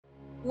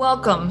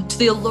Welcome to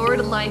the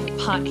Allured Life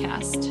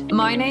podcast.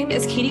 My name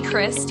is Katie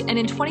Christ, and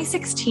in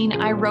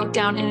 2016, I wrote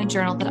down in a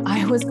journal that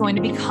I was going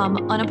to become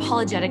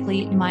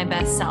unapologetically my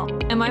best self.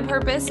 And my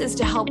purpose is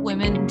to help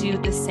women do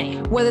the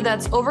same, whether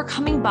that's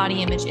overcoming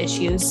body image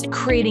issues,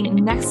 creating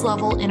next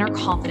level inner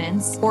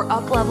confidence, or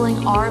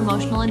up-leveling our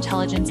emotional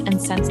intelligence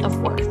and sense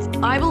of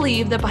worth. I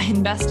believe that by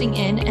investing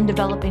in and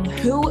developing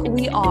who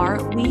we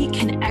are, we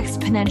can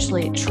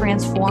exponentially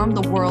transform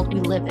the world we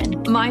live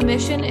in. My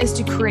mission is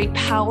to create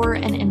power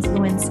and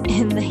influence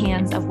in the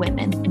hands of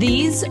women.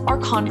 These are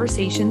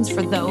conversations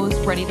for those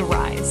ready to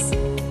rise.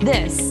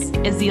 This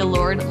is the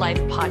Allured Life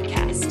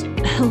podcast.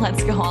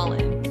 Let's go all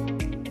in.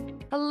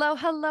 Hello,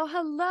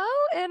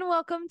 and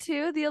welcome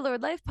to the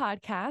Allured Life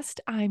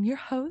podcast. I'm your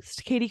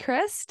host, Katie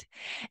Christ,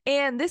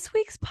 and this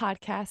week's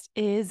podcast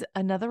is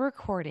another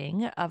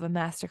recording of a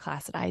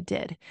masterclass that I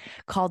did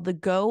called the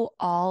Go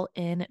All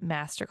In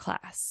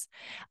Masterclass.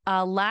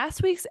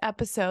 Last week's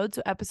episode,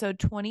 so episode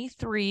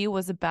 23,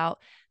 was about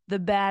the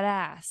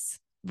badass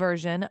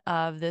version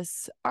of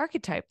this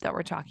archetype that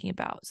we're talking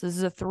about. So this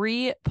is a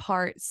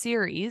 3-part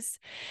series.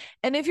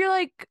 And if you're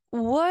like,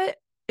 what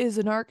is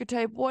an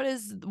archetype?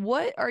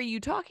 What are you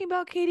talking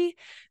about, Katie?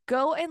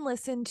 Go and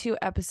listen to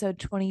episode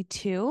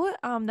 22.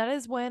 That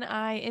is when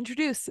I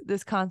introduce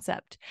this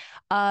concept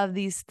of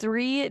these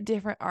 3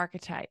 different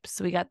archetypes.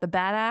 So we got the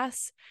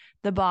badass,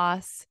 the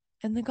boss,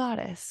 and the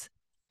goddess.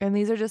 And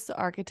these are just the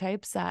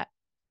archetypes that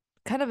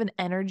kind of an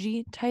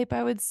energy type,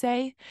 I would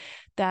say,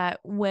 that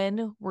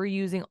when we're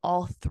using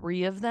all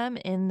 3 of them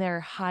in their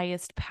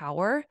highest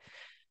power,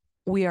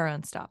 we are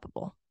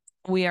unstoppable.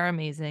 We are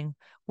amazing.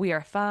 We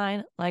are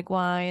fine like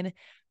wine.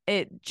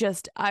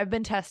 I've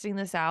been testing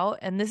this out,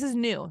 and this is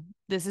new.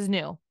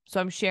 So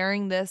I'm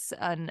sharing this,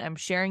 and I'm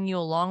sharing you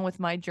along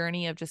with my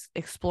journey of just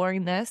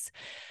exploring this.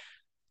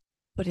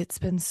 But it's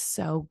been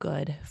so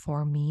good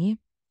for me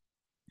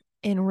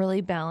in really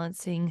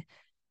balancing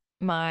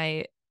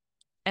my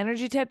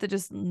energy type that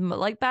just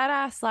like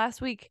badass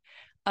last week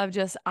of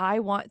just,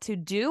 I want to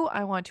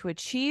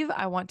achieve,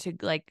 I want to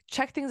like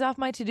check things off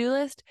my to-do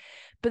list.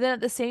 But then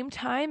at the same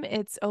time,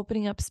 it's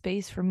opening up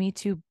space for me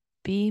to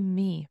be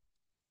me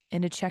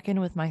and to check in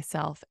with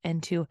myself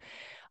and to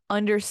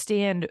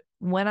understand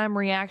when I'm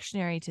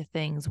reactionary to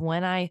things,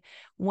 when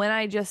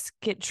I just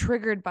get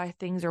triggered by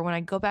things, or when I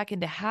go back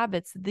into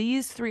habits.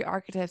 These 3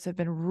 archetypes have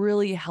been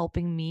really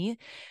helping me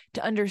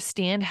to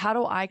understand, how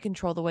do I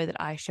control the way that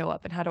I show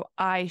up and how do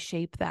I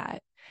shape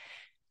that?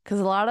 Because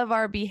a lot of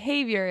our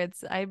behavior,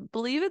 I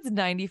believe it's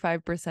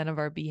 95% of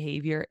our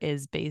behavior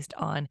is based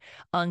on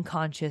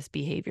unconscious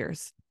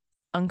behaviors,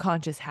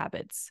 unconscious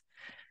habits.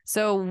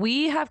 So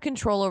we have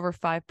control over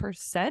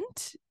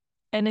 5%.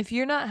 And if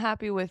you're not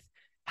happy with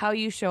how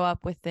you show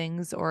up with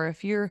things, or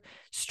if you're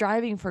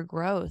striving for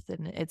growth,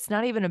 and it's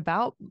not even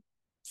about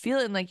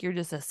feeling like you're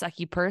just a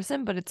sucky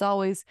person, but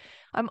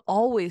I'm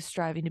always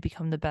striving to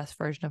become the best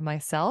version of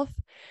myself.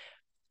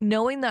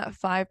 Knowing that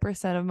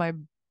 5% of my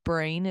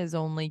brain is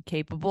only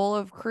capable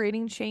of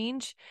creating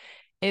change,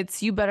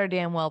 it's you better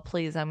damn well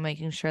please, I'm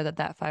making sure that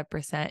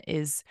 5%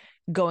 is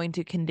going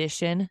to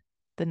condition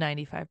the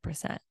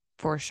 95%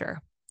 for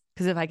sure.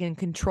 Because if I can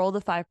control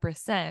the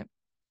 5%,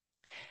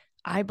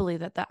 I believe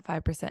that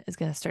 5% is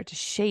going to start to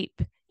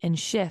shape and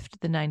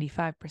shift the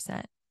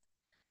 95%.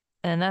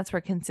 And that's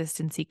where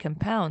consistency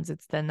compounds.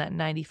 It's then that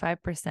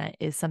 95%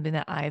 is something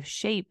that I've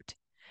shaped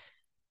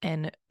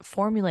and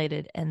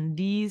formulated. And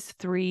these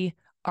 3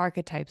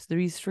 archetypes,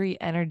 these 3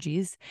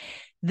 energies,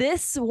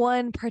 this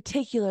one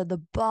particular,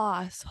 the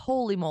boss,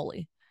 holy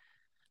moly,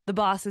 the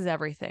boss is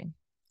everything.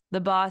 The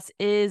boss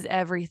is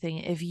everything.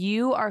 If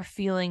you are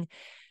feeling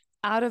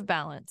out of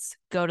balance,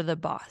 go to the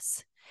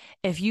boss.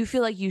 If you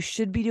feel like you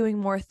should be doing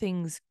more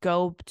things,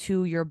 go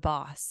to your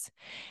boss.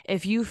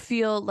 If you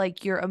feel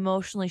like you're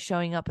emotionally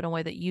showing up in a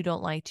way that you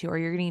don't like to, or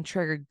you're getting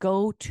triggered,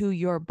 go to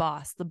your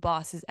boss. The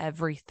boss is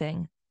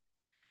everything.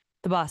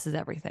 The boss is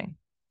everything.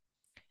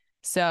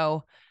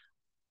 So,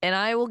 and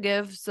I will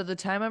so the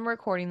time I'm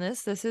recording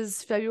this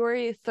is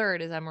February 3rd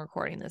as I'm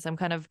recording this.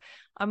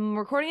 I'm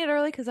recording it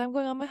early because I'm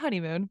going on my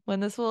honeymoon when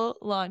this will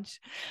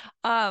launch.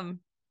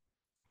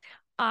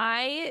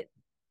 I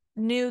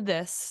knew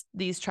these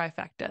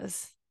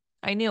trifectas.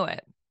 I knew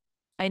it.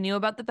 I knew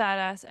about the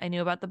badass, I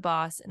knew about the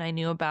boss, and I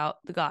knew about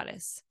the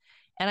goddess.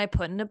 And I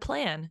put in a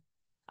plan.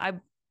 I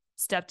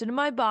stepped into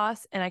my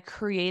boss and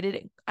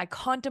I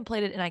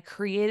contemplated and I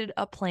created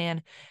a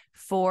plan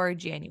for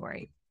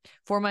January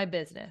for my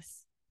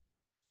business.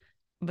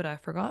 But I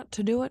forgot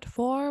to do it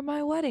for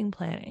my wedding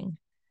planning.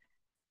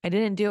 I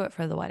didn't do it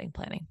for the wedding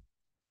planning.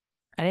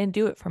 I didn't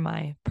do it for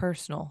my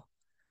personal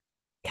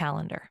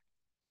calendar.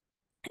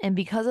 And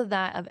because of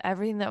that, of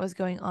everything that was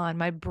going on,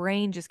 my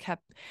brain just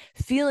kept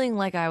feeling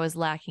like I was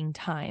lacking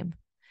time.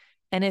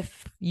 And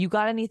if you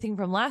got anything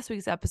from last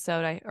week's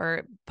episode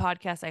or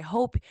podcast, I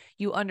hope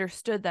you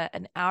understood that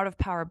an out of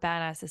power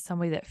badass is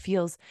somebody that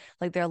feels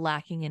like they're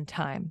lacking in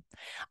time.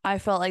 I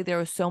felt like there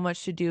was so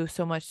much to do,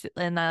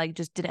 and I like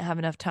just didn't have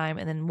enough time.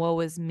 And then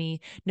woe is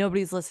me.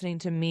 Nobody's listening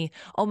to me.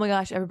 Oh my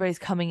gosh, everybody's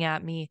coming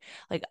at me.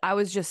 Like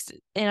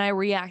and I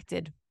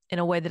reacted in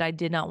a way that I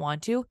did not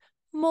want to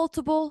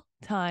multiple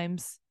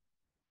times.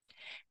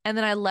 And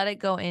then I let it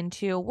go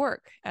into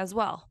work as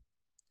well.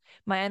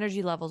 My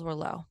energy levels were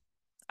low.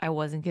 I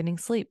wasn't getting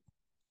sleep.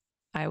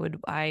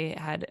 I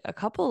had a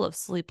couple of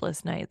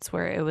sleepless nights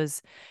where it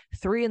was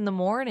 3 in the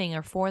morning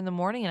or 4 in the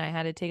morning and I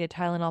had to take a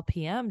Tylenol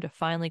PM to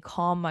finally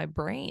calm my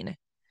brain.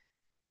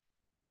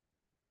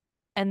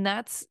 And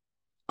that's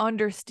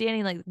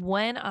understanding, like,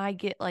 when I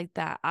get like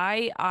that,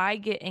 I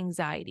get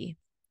anxiety.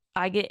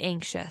 I get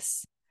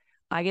anxious.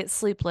 I get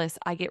sleepless.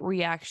 I get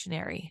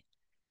reactionary.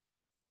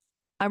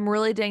 I'm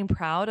really dang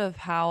proud of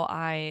how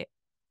I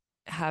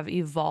have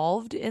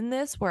evolved in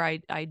this, where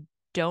I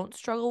don't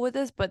struggle with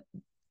this, but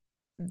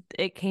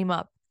it came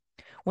up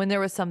when there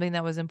was something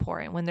that was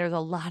important, when there's a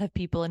lot of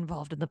people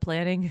involved in the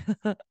planning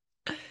and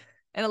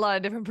a lot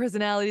of different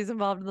personalities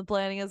involved in the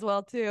planning as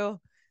well too.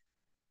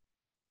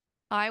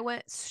 I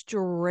went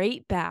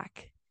straight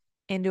back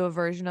into a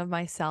version of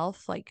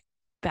myself, like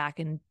back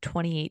in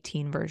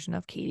 2018 version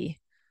of Katie.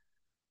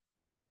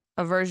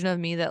 A version of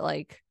me that,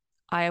 like,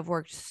 I have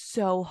worked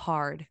so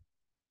hard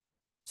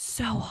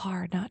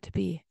not to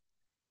be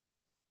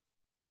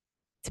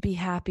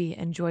happy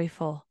and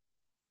joyful.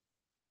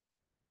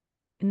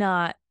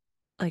 Not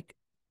like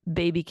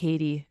baby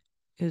Katie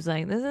who's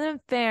like, this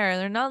isn't fair.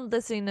 They're not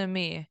listening to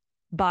me.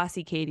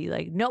 Bossy Katie,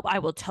 like, nope, I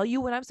will tell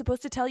you when I'm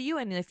supposed to tell you.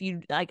 And if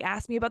you like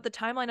ask me about the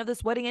timeline of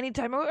this wedding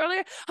anytime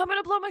earlier, I'm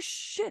gonna blow my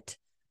shit.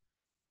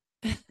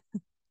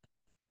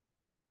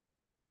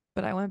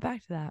 But I went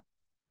back to that.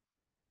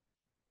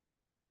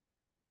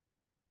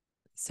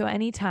 So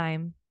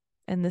anytime,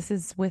 and this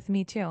is with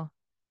me too,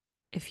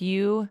 if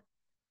you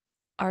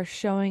are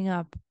showing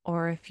up,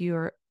 or if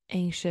you're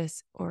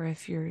anxious, or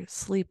if you're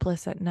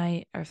sleepless at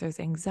night, or if there's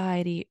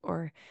anxiety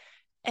or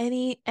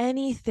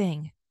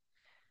anything,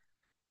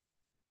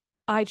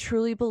 I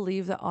truly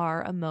believe that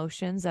our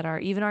emotions, that are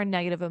even our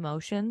negative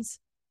emotions,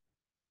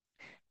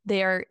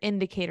 they are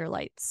indicator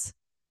lights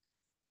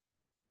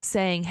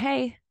saying,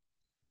 hey,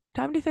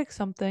 time to fix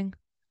something.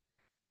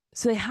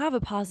 So they have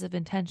a positive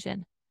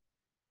intention.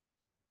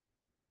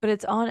 But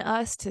it's on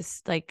us to,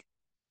 like,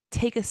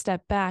 take a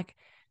step back,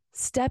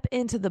 step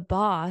into the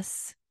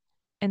boss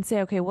and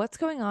say, okay, what's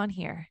going on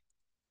here?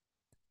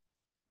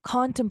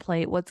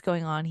 Contemplate what's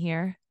going on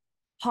here.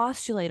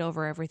 Postulate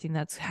over everything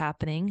that's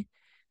happening.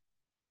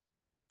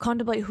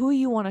 Contemplate who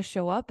you want to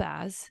show up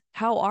as.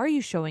 How are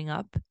you showing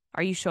up?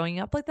 Are you showing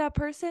up like that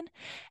person?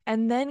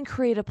 And then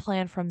create a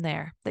plan from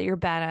there that your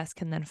badass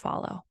can then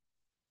follow.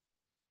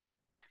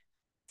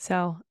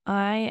 So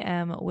I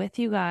am with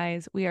you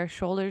guys. We are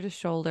shoulder to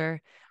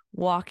shoulder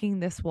walking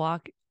this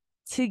walk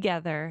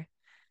together.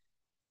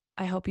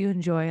 I hope you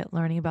enjoy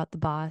learning about the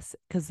boss,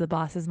 because the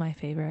boss is my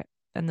favorite,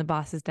 and the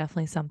boss is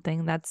definitely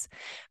something. That's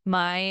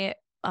my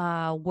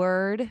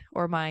word,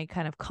 or my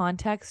kind of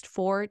context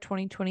for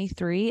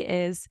 2023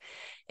 is,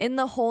 in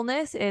the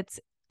wholeness, it's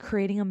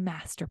creating a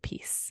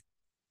masterpiece.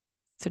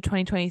 So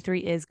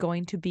 2023 is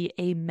going to be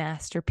a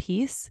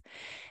masterpiece,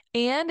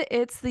 and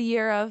it's the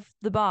year of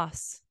the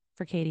boss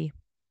for Katie.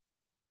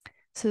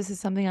 So this is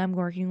something I'm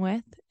working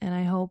with, and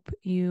I hope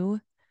you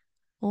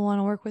will want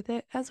to work with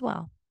it as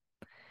well.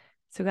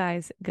 So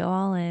guys, go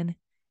all in,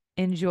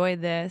 enjoy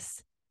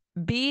this,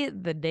 be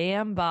the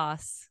damn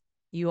boss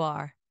you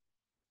are.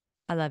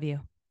 I love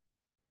you.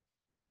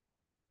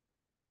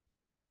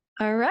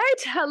 All right.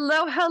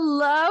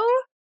 Hello,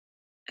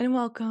 and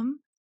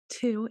welcome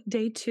to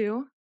day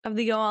 2 of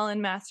the Go All In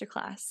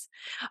Masterclass.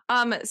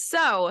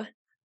 So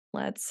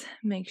let's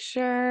make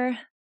sure.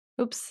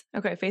 Oops.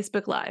 Okay.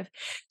 Facebook Live.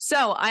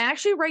 So I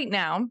actually, right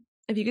now,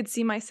 if you could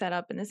see my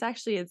setup, and this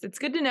actually is, it's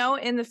good to know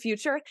in the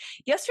future.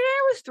 Yesterday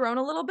I was thrown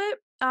a little bit.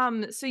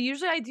 So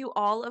usually I do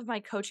all of my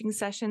coaching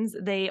sessions.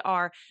 They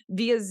are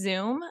via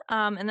Zoom.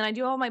 And then I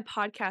do all my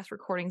podcast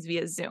recordings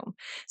via Zoom.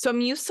 So I'm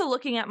used to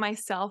looking at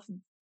myself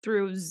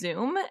through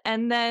Zoom,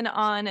 and then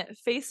on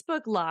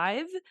Facebook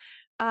Live,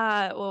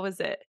 what was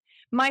it?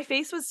 My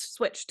face was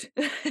switched.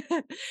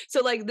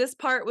 So like this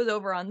part was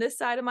over on this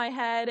side of my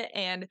head,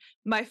 and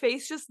my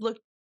face just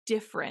looked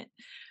different.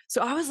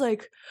 So I was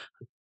like,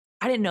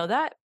 I didn't know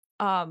that.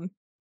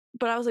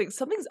 But I was like,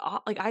 something's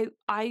off. Like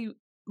I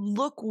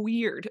look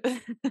weird.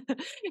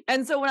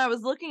 And so when I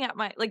was looking at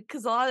my, like,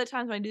 cause a lot of the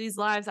times when I do these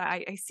lives,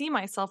 I see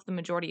myself the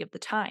majority of the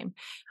time.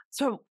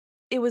 So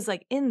it was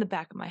like in the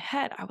back of my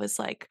head, I was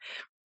like,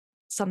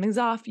 something's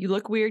off. You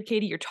look weird,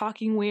 Katie. You're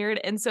talking weird.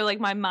 And so like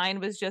my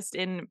mind was just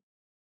in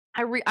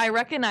I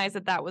recognize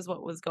that was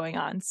what was going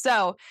on.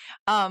 So,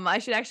 I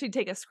should actually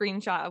take a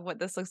screenshot of what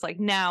this looks like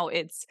now.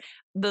 It's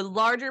the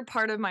larger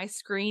part of my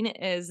screen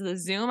is the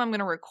Zoom. I'm going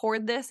to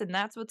record this, and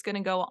that's what's going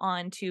to go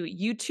on to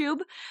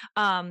YouTube,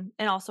 and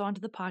also onto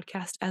the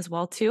podcast as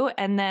well too.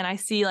 And then I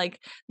see like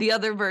the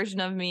other version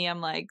of me. I'm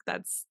like,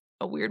 that's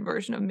a weird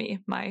version of me.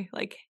 My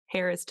like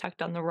hair is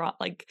tucked on the wrong,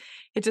 like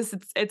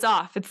it's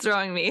off. It's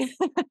throwing me.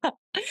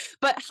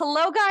 But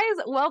hello,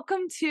 guys.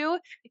 Welcome to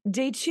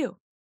day 2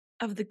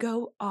 of the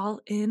Go All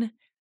In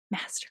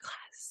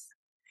Masterclass.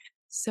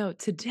 So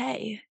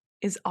today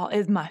is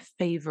my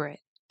favorite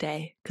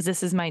day because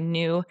this is my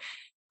new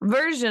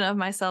version of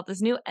myself,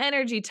 this new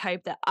energy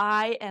type that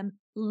I am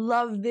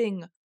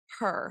loving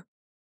her,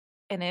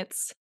 and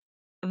it's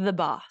the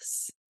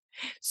boss.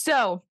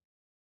 So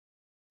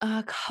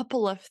a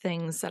couple of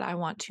things that I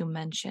want to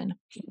mention.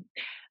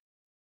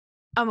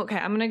 Okay,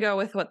 I'm gonna go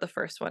with what the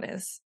first one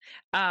is.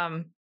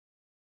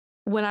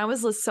 When I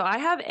was so I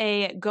have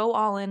a Go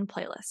All In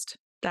playlist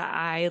that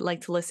I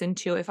like to listen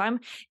to. If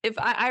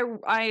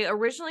I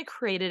originally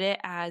created it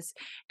as,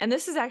 and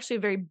this is actually a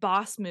very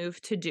boss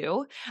move to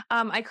do.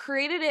 I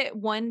created it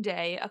one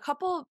day,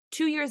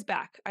 2 years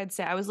back, I'd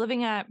say.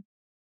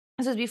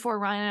 This was before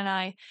Ryan and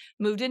I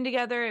moved in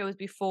together. It was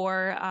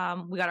before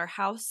we got our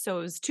house. So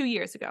it was 2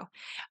 years ago.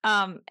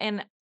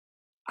 And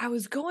I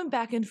was going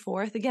back and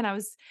forth. Again, I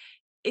was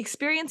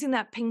experiencing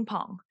that ping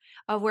pong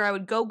of where I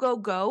would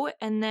go,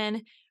 and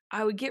then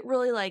I would get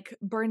really like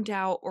burnt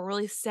out or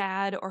really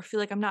sad or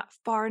feel like I'm not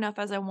far enough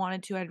as I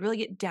wanted to. I'd really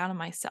get down on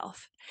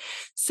myself.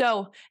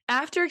 So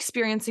after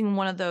experiencing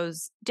one of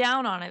those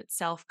down on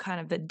itself kind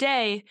of the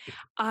day,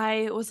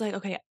 I was like,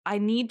 okay, I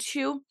need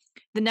to,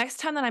 the next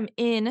time that I'm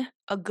in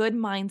a good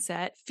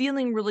mindset,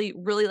 feeling really,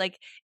 really like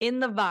in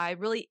the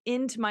vibe, really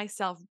into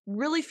myself,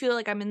 really feel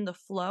like I'm in the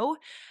flow,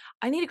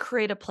 I need to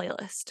create a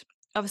playlist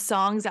of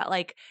songs that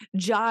like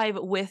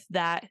jive with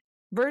that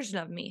version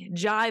of me,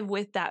 jive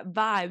with that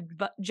vibe,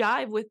 but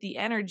jive with the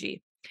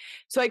energy.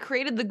 So I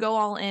created the Go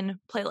All In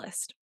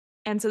playlist.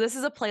 And so this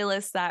is a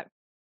playlist that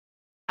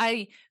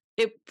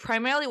it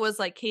primarily was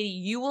like, Katie,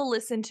 you will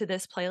listen to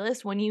this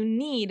playlist when you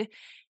need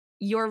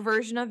your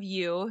version of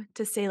you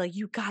to say like,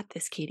 you got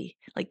this, Katie,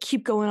 like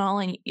keep going all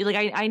in.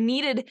 Like I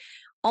needed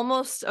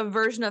almost a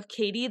version of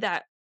Katie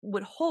that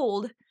would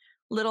hold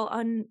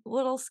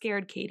little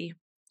scared Katie,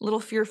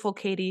 little fearful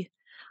Katie,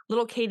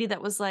 little Katie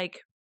that was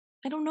like,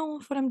 I don't know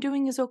if what I'm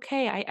doing is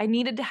okay. I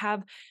needed to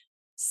have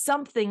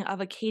something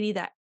of a Katie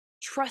that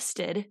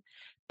trusted,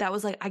 that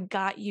was like, I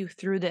got you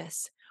through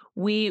this.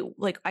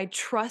 I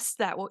trust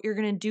that what you're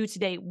going to do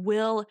today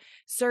will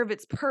serve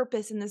its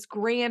purpose in this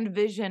grand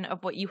vision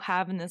of what you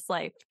have in this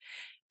life.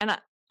 And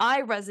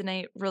I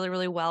resonate really,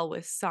 really well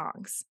with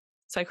songs.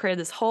 So I created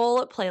this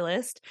whole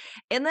playlist.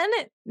 And then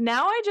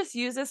now I just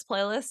use this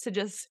playlist to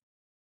just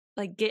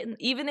like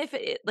even if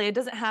it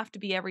doesn't have to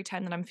be every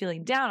time that I'm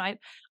feeling down.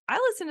 I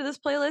listen to this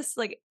playlist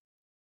like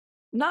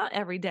not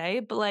every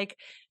day, but like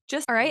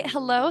just. All right.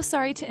 Hello.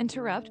 Sorry to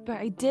interrupt, but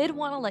I did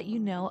want to let you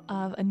know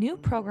of a new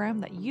program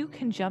that you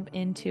can jump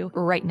into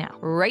right now.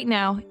 Right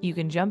now, you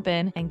can jump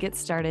in and get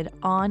started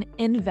on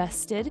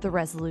Invested, the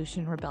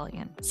Resolution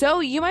Rebellion. So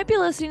you might be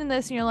listening to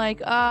this and you're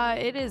like,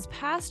 it is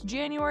past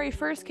January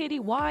 1st, Katie.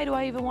 Why do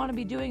I even want to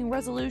be doing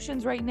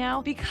resolutions right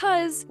now?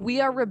 Because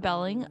we are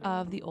rebelling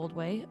of the old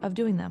way of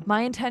doing them.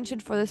 My intention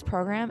for this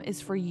program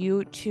is for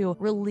you to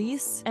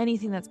release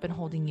anything that's been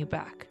holding you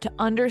back, to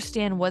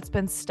understand what's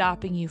been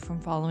stopping you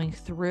from following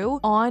through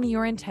on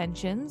your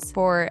intentions.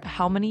 For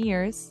how many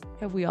years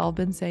have we all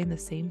been saying the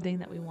same thing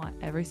that we want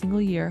every single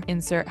year?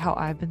 Insert how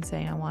I've been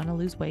saying I want to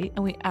lose weight,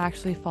 and we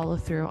actually follow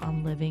through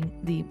on living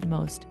the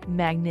most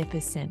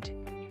magnificent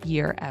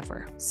year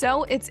ever.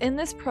 So it's in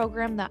this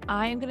program that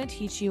I am going to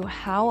teach you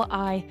how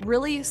I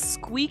really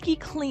squeaky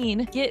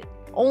clean get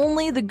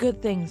only the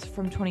good things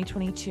from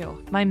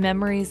 2022, my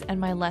memories and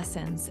my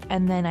lessons.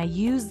 And then I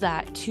use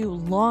that to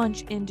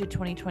launch into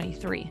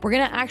 2023. We're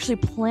going to actually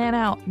plan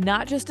out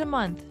not just a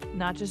month,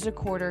 not just a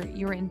quarter,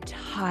 your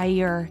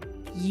entire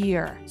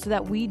year so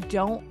that we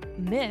don't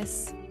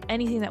miss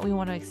anything that we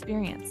want to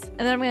experience. And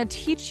then I'm going to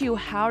teach you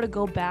how to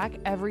go back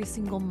every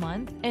single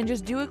month and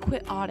just do a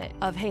quick audit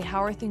of, hey,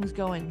 how are things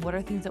going? What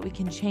are things that we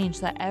can change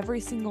so that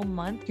every single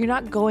month you're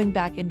not going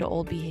back into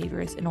old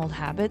behaviors and old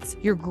habits,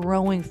 you're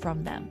growing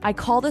from them. I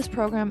call this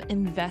program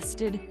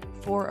Invested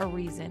for a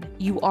reason.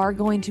 You are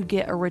going to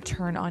get a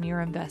return on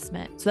your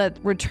investment. So that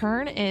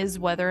return is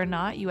whether or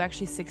not you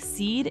actually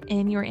succeed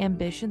in your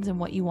ambitions and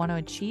what you want to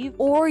achieve,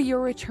 or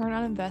your return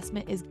on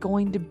investment is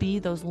going to be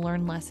those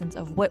learned lessons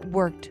of what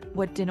worked,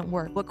 what didn't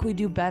work, what could we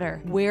do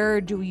better,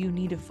 where do you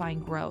need to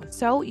find growth.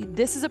 So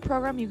this is a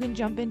program you can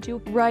jump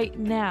into right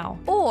now.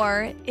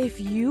 Or if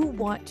you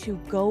want to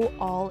go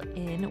all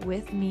in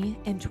with me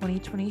in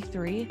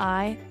 2023,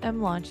 I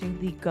am launching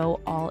the Go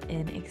All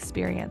In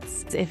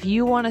experience. If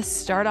you want to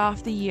start off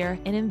off the year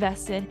and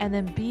invested, and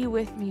then be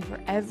with me for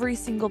every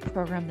single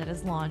program that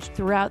is launched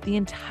throughout the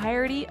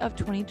entirety of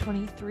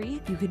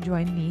 2023, you can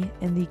join me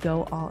in the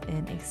Go All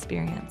In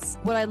experience.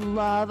 What I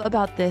love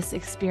about this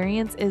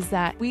experience is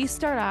that we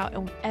start out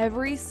and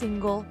every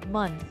single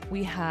month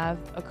we have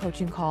a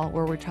coaching call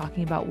where we're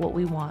talking about what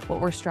we want, what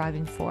we're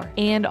striving for.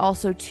 And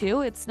also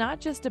too, it's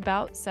not just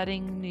about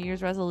setting New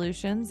Year's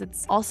resolutions.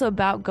 It's also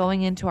about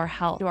going into our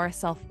health, to our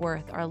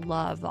self-worth, our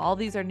love. All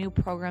these are new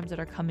programs that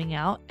are coming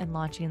out and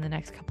launching in the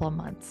next couple of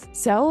months.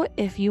 So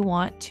if you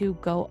want to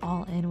go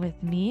all in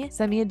with me,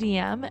 send me a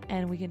DM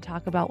and we can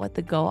talk about what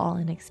the Go All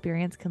In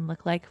experience can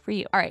look like for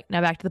you. All right, now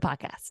back to the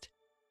podcast.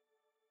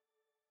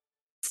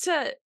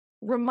 To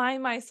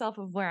remind myself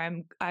of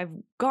where I've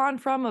gone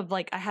from, of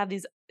like, I have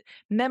these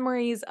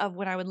memories of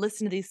when I would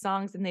listen to these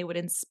songs and they would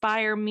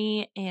inspire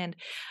me, and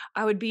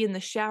I would be in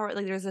the shower.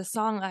 Like, there's a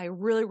song I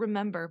really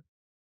remember,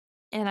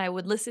 and I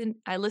listened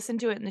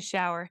to it in the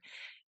shower,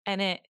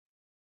 and it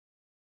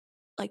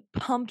like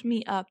pumped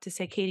me up to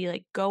say, Katie,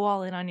 like, go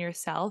all in on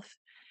yourself,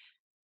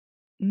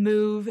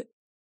 move,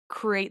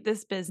 create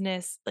this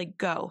business, like,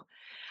 go.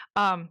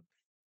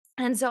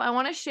 And so I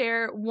want to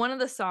share one of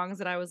the songs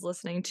that I was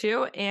listening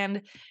to,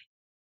 and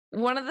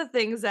one of the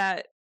things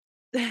that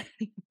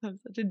I'm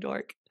such a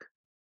dork.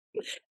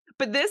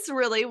 But this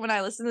really, when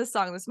I listened to this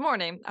song this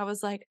morning, I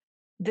was like,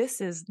 this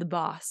is the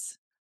boss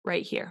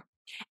right here.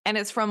 And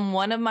it's from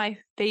one of my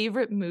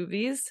favorite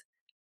movies,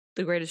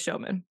 The Greatest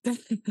Showman,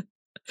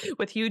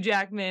 with Hugh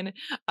Jackman,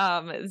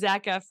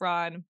 Zac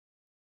Efron.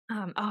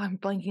 I'm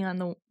blanking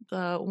on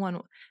the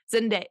one,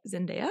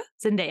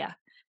 Zendaya.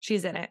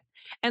 She's in it.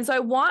 And so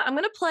I'm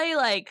going to play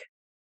like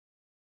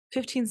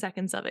 15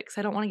 seconds of it because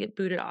I don't want to get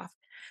booted off.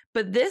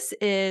 But this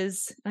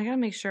is, I got to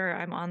make sure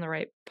I'm on the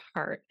right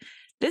part.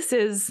 This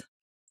is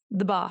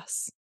the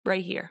boss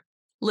right here.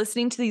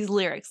 Listening to these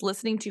lyrics,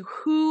 listening to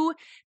who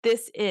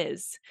this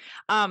is.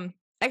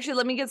 Actually,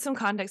 let me get some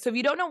context. So if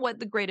you don't know what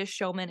The Greatest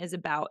Showman is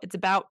about, it's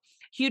about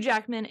Hugh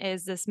Jackman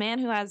is this man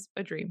who has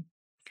a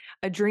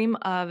dream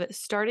of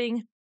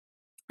starting,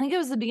 I think it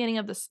was the beginning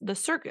of the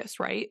circus,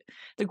 right?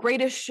 The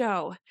greatest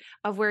show,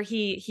 of where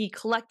he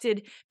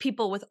collected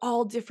people with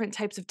all different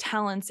types of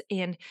talents,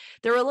 and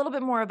they were a little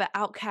bit more of an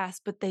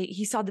outcast, but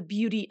he saw the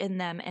beauty in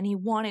them, and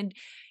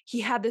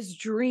he had this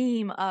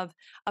dream of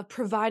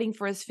providing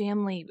for his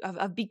family,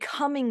 of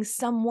becoming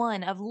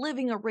someone, of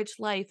living a rich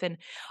life. And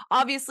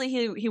obviously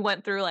he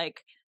went through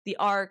like the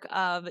arc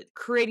of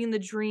creating the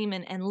dream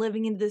and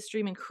living into this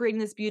dream and creating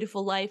this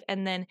beautiful life,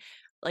 and then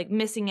like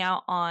missing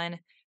out on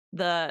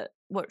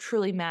what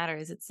truly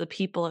matters. It's the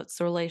people, it's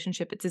the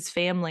relationship, it's his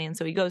family. And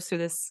so he goes through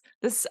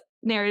this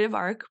narrative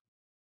arc.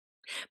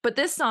 But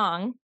this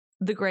song,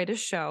 The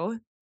Greatest Show,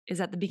 is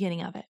at the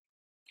beginning of it.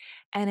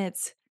 And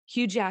it's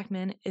Hugh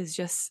Jackman is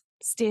just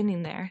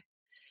standing there,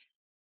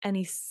 and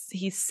he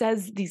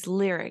says these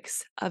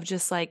lyrics of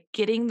just like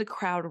getting the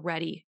crowd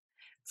ready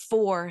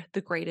for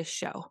the greatest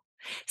show,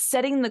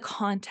 setting the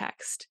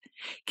context,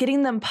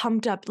 getting them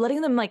pumped up,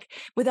 letting them, like,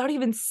 without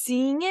even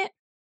seeing it,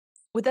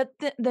 without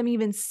them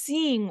even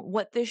seeing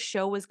what this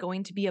show was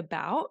going to be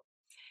about,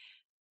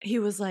 he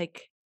was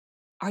like,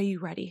 are you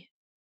ready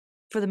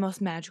for the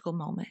most magical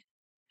moment,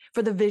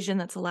 for the vision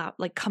that's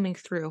coming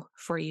through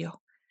for you?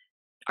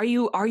 Are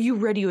you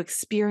ready to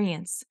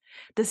experience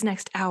this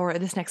next hour,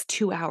 this next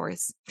 2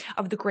 hours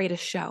of the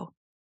greatest show?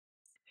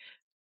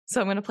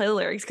 So I'm going to play the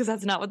lyrics because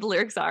that's not what the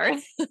lyrics are.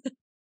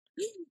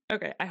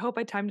 Okay, I hope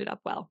I timed it up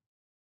well.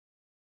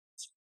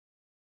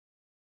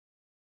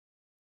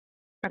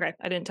 Okay,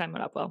 I didn't time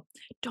it up well.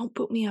 Don't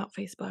boot me out,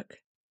 Facebook.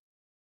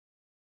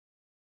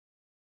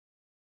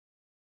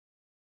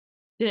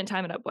 Didn't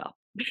time it up well.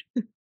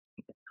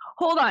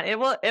 Hold on, it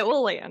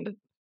will land.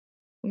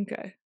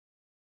 Okay.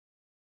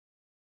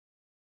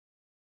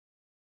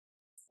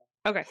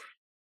 Okay.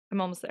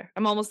 I'm almost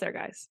there,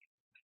 guys.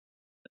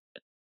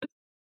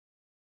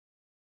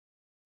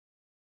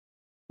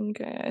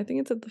 Okay, I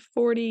think it's at the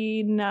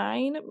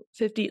 49,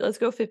 50. Let's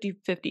go 50,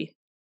 50.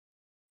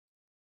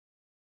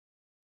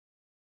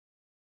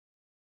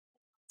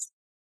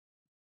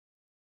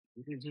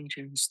 Ladies and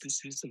gents,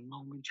 this is the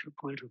moment you've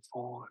waited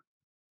for.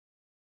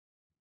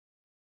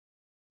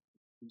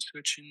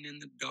 Searching in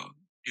the dark,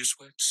 your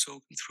sweat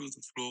soaking through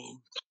the floor.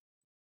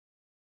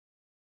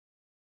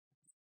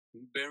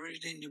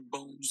 Buried in your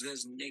bones,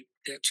 there's an ache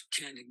that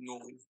you can't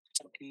ignore.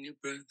 Taking your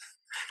breath,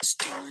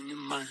 stealing your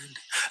mind,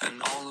 and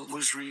all that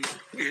was real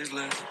is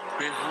left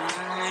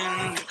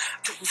behind.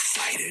 Don't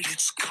fight it,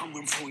 it's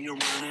coming for you,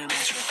 running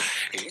at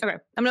you. Okay,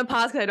 I'm gonna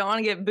pause because I don't want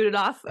to get booted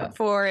off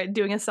for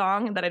doing a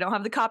song that I don't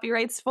have the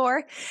copyrights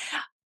for.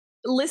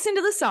 Listen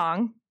to the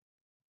song.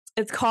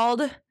 It's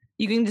called,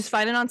 you can just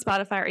find it on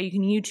Spotify or you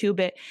can YouTube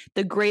it,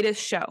 The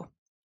Greatest Show.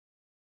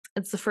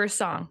 It's the first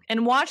song.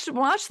 And watch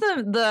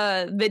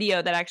the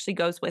video that actually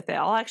goes with it.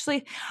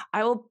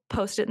 I will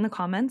post it in the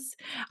comments.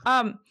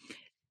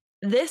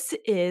 This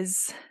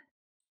is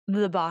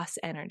the boss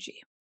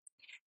energy.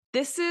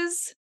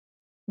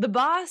 The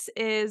boss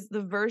is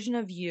the version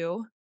of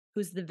you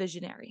who's the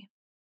visionary,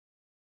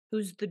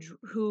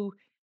 who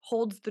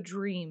holds the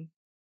dream,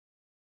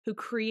 who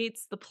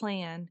creates the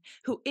plan,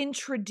 who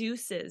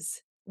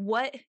introduces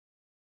what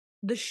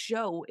the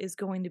show is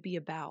going to be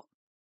about,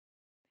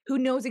 who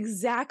knows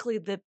exactly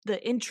the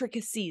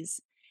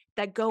intricacies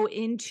that go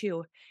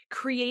into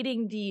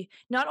creating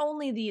not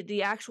only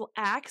the actual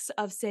acts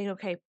of saying,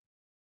 okay,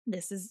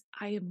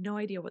 I have no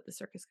idea what the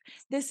circus,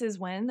 this is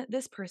when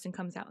this person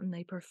comes out and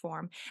they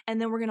perform.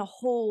 And then we're going to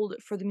hold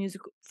for the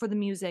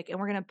music, and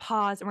we're going to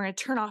pause and we're going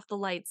to turn off the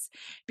lights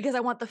because I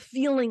want the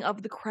feeling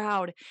of the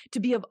crowd to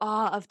be of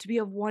awe, to be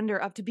of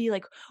wonder, to be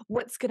like,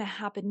 what's going to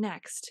happen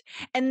next?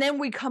 And then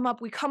we come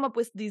up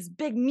with these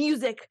big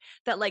music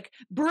that like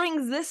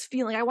brings this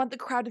feeling. I want the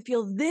crowd to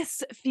feel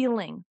this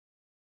feeling.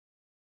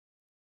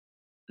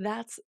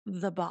 That's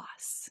the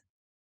boss.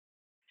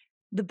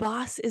 The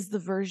boss is the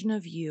version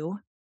of you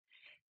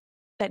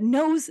that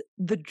knows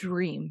the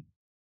dream,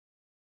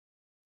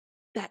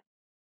 that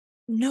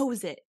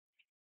knows it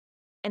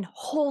and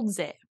holds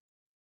it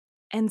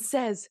and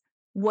says,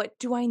 what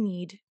do I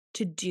need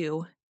to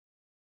do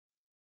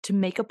to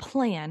make a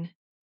plan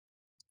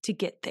to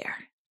get there?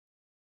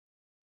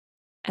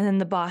 And then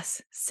the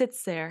boss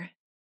sits there,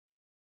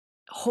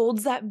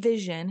 holds that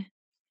vision,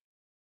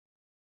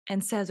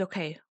 and says,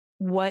 okay,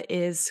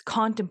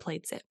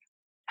 contemplates it.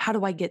 How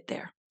do I get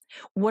there?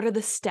 What are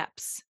the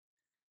steps?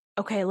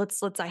 Okay,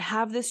 I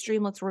have this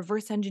dream. Let's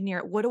reverse engineer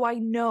it. What do I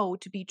know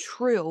to be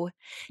true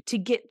to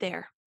get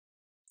there?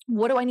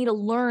 What do I need to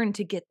learn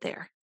to get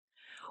there?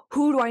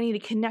 Who do I need to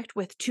connect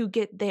with to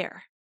get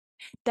there?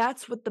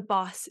 That's what the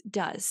boss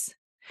does.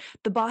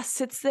 The boss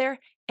sits there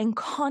and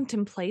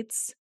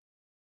contemplates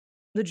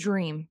the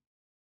dream,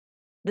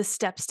 the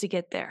steps to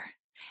get there,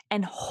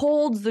 and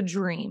holds the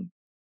dream.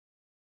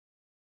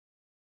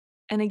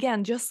 And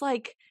again, just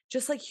like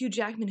Hugh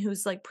Jackman,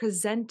 who's like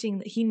presenting,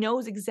 that he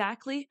knows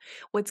exactly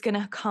what's going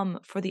to come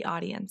for the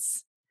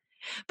audience.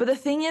 But the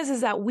thing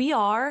is that we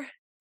are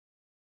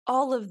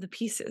all of the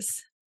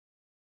pieces.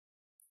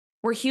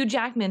 We're Hugh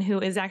Jackman, who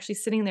is actually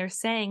sitting there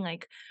saying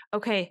like,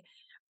 okay,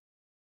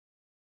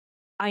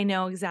 I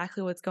know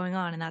exactly what's going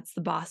on. And that's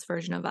the boss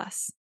version of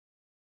us.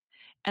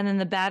 And then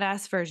the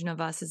badass version of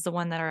us is the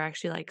one that are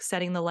actually like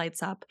setting the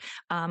lights up,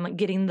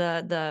 getting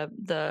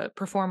the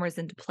performers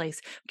into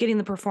place, getting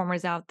the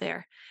performers out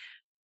there.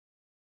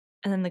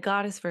 And then the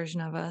goddess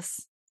version of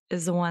us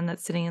is the one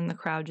that's sitting in the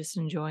crowd just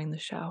enjoying the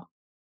show.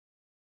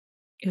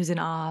 It was in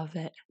awe of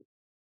it.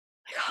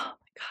 Like, oh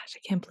my gosh, I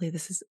can't believe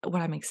this is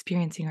what I'm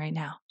experiencing right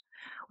now,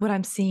 what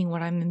I'm seeing,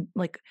 what I'm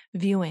like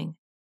viewing.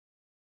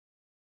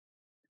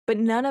 But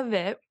none of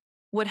it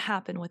would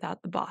happen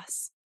without the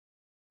boss.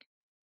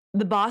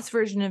 The boss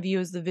version of you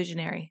is the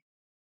visionary.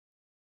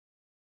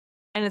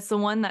 And it's the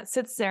one that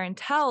sits there and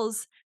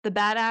tells the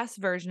badass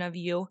version of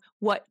you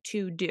what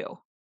to do.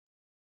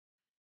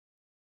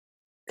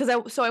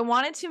 So I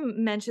wanted to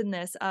mention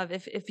this of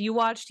if you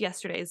watched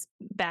yesterday's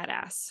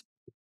badass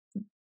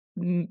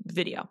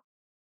video,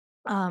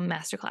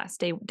 masterclass,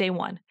 day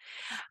one,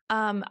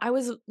 I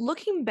was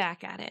looking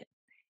back at it,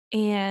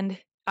 and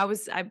I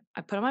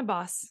put on my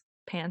boss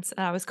pants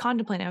and I was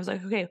contemplating. I was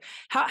like, okay,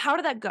 how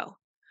did that go?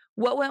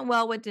 What went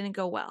well? What didn't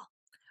go well?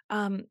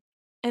 And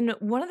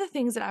one of the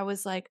things that I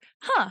was like,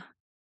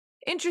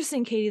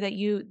 interesting, Katie, that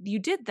you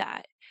did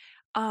that.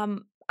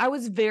 I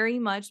was very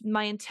much,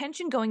 my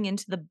intention going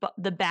into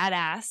the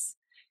badass,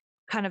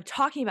 kind of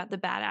talking about the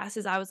badass,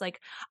 is I was like,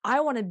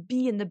 I want to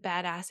be in the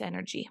badass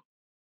energy.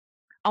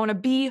 I want to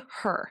be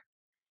her.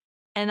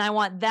 And I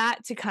want that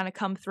to kind of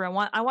come through.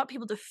 I want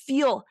people to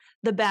feel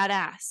the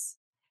badass.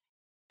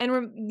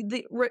 And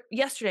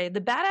yesterday,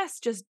 the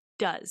badass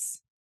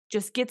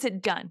just gets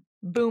it done.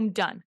 Boom,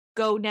 done.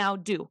 Go now,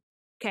 do.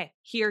 Okay,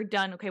 here,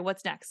 done. Okay,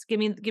 what's next? Give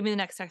me the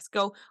next text.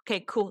 Go.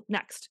 Okay, cool.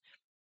 Next.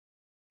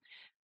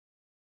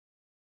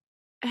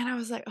 And I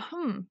was like,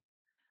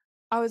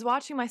 I was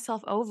watching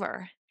myself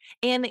over.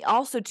 And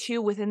also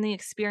too, within the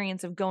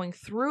experience of going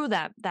through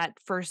that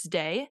first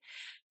day,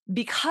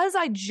 because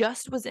I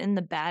just was in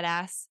the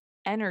badass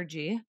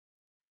energy,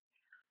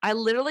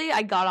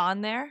 I got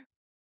on there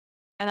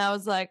and I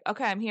was like,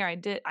 okay, I'm here. I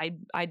did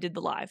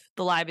the live.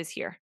 The live is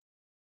here.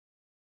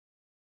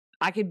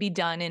 I could be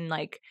done in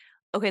like,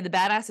 okay, the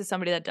badass is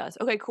somebody that does.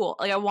 Okay, cool.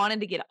 Like I wanted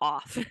to get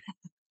off.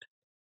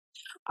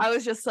 I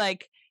was just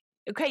like,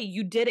 okay,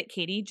 you did it,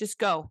 Katie. Just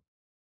go.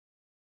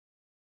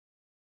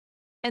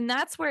 And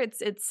that's where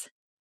it's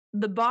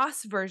the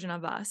boss version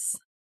of us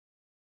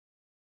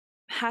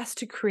has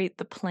to create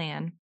the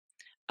plan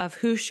of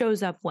who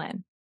shows up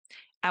when,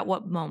 at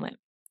what moment,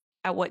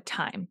 at what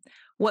time,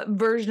 what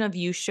version of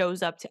you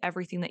shows up to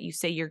everything that you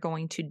say you're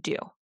going to do.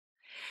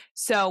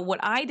 So what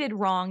I did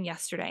wrong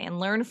yesterday, and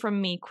learn from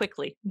me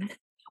quickly,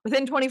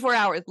 within 24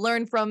 hours,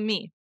 learn from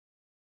me.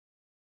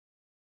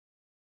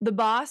 The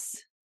boss,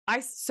 I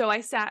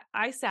sat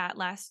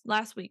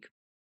last week,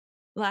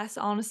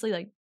 honestly,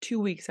 like 2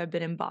 weeks I've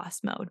been in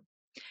boss mode.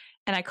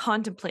 And I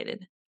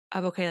contemplated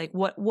of, okay, like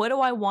what do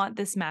I want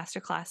this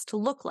masterclass to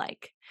look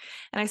like?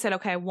 And I said,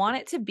 okay, I want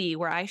it to be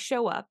where I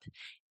show up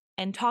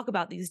and talk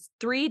about these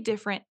 3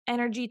 different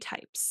energy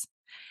types.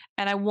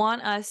 And I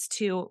want us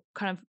to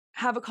kind of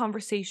have a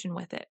conversation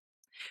with it.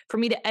 for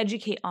me to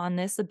educate on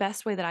this the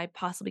best way that I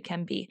possibly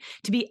can be,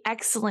 to be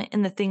excellent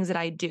in the things that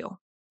I do.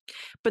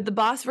 But the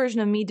boss version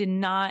of me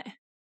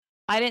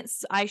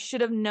I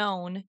should have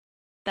known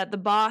that the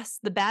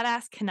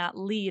badass cannot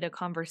lead a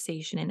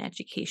conversation in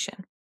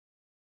education.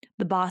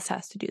 The boss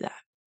has to do that.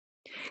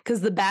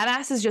 Because the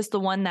badass is just the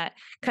one that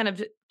kind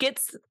of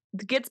gets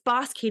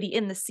boss Katie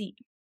in the seat.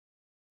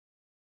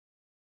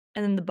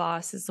 And then the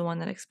boss is the one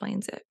that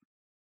explains it.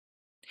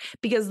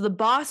 Because the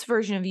boss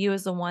version of you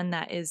is the one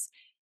that is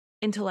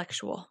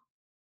intellectual,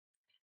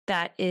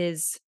 that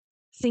is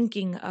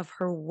thinking of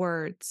her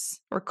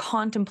words or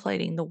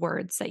contemplating the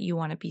words that you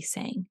want to be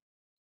saying,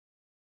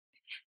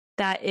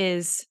 that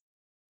is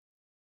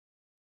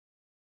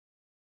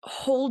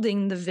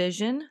holding the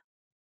vision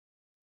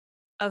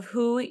of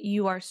who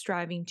you are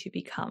striving to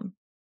become.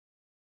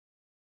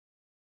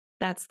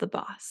 That's the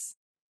boss.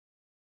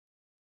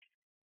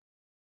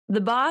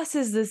 The boss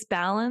is this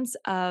balance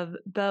of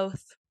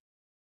both.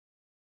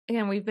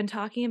 Again, we've been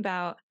talking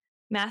about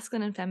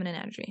masculine and feminine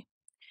energy.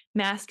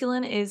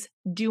 Masculine is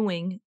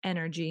doing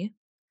energy.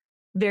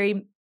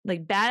 Very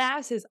like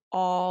badass is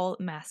all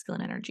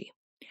masculine energy.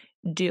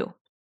 Do,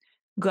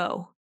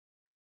 go,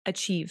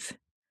 achieve.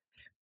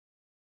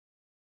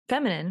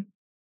 Feminine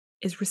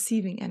is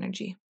receiving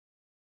energy.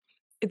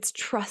 It's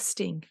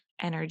trusting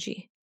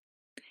energy.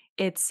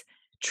 It's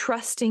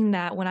trusting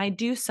that when I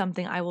do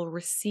something, I will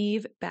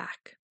receive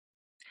back.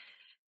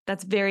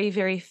 That's very,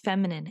 very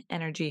feminine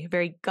energy,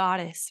 very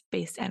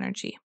goddess-based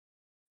energy.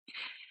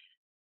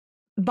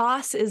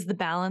 Boss is the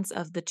balance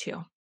of the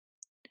two.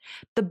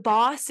 The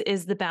boss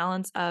is the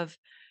balance of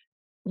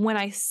when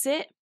I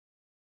sit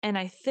and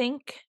I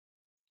think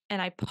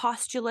and I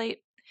postulate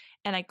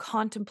and I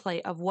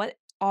contemplate of what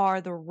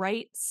are the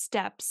right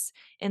steps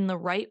in the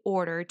right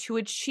order to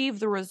achieve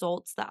the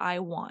results that I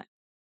want.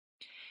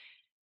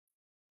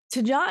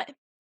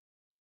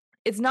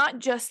 It's not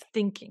just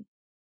thinking.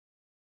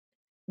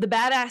 The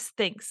badass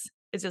thinks.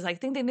 It's just like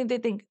think.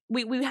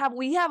 We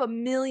have a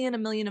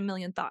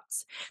million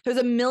thoughts. There's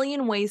a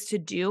million ways to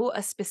do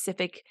a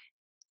specific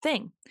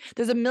thing.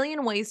 There's a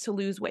million ways to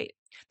lose weight.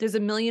 There's a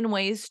million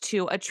ways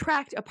to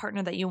attract a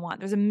partner that you want.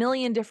 There's a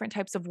million different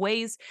types of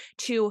ways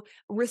to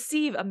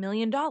receive $1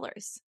 million.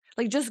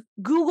 Like just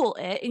Google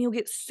it and you'll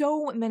get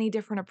so many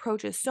different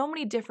approaches, so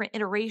many different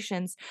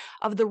iterations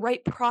of the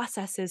right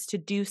processes to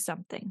do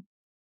something.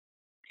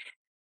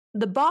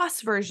 The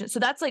boss version, so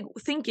that's like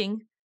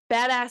thinking.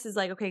 Badass is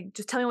like, okay,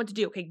 just tell me what to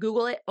do. Okay,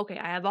 Google it. Okay,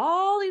 I have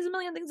all these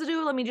million things to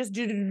do. Let me just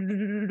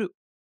do.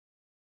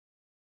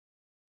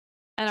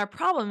 And our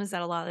problem is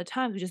that a lot of the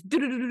times we just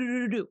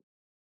do.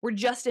 We're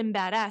just in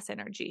badass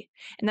energy.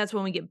 And that's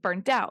when we get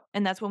burnt out.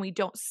 And that's when we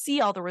don't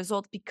see all the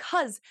results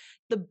because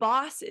the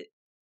boss,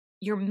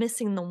 you're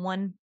missing the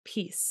one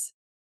piece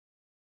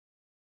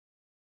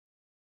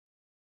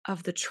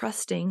of the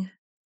trusting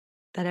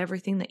that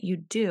everything that you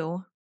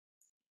do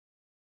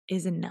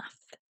is enough.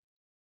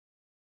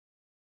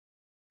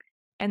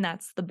 And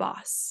that's the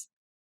boss.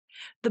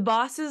 The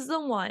boss is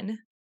the one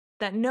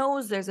that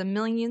knows there's a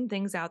million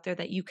things out there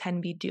that you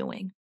can be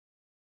doing.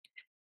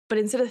 But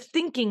instead of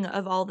thinking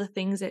of all the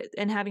things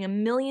and having a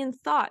million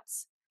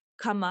thoughts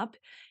come up,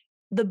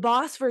 the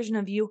boss version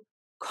of you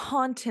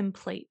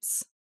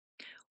contemplates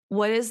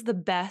what is the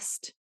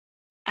best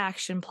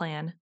action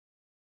plan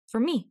for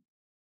me.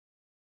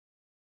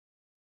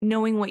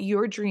 Knowing what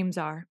your dreams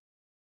are,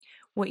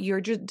 what your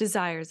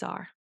desires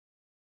are,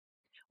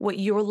 what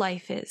your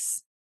life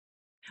is,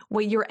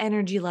 what your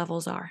energy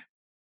levels are.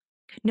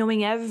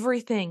 Knowing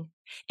everything,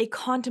 it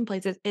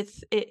contemplates,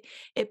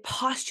 it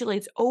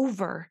postulates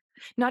over,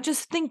 not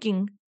just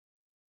thinking,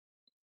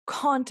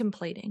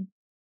 contemplating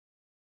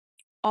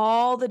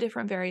all the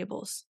different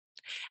variables.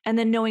 And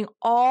then knowing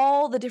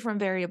all the different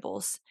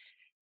variables,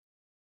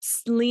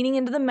 leaning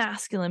into the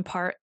masculine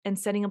part and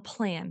setting a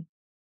plan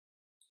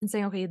and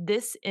saying, okay,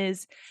 this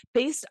is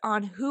based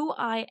on who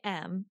I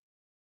am,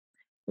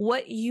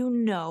 what you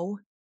know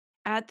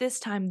at this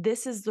time,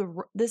 this is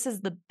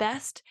the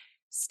best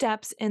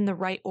steps in the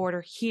right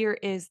order. Here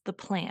is the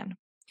plan.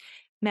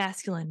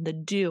 Masculine, the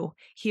do.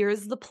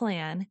 Here's the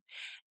plan.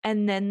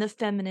 And then the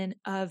feminine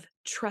of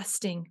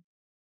trusting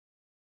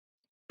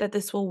that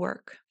this will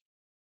work.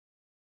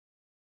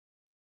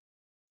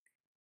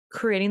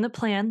 Creating the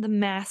plan, the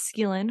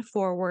masculine,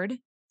 forward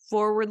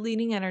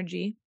leading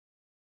energy.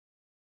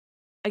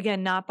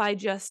 Again, not by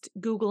just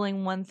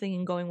Googling one thing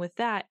and going with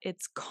that.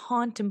 It's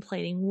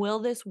contemplating, will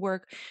this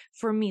work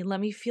for me?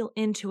 Let me feel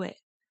into it.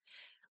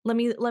 Let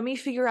me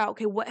figure out,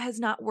 okay, what has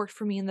not worked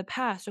for me in the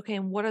past? Okay,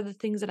 and what are the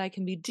things that I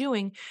can be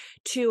doing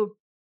to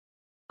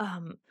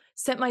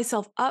set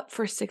myself up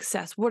for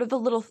success? What are the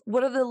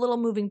little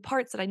moving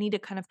parts that I need to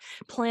kind of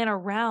plan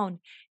around?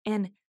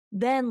 And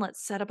then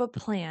let's set up a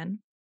plan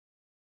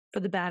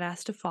for the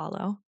badass to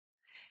follow,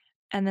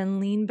 and then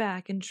lean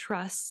back and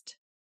trust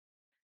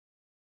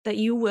that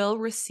you will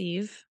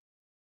receive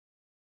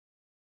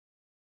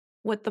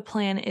what the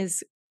plan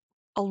is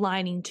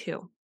aligning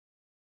to.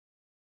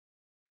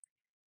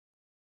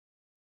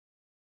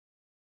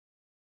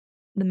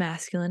 The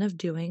masculine of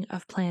doing,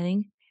 of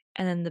planning,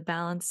 And then the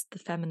balance, the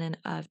feminine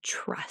of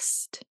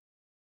trust.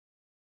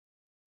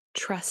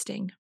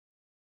 Trusting.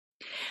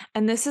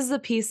 And this is the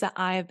piece that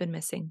I have been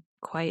missing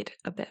quite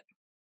a bit.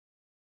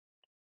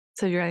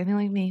 So if you're anything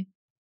like me,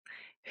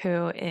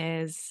 I'm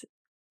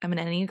an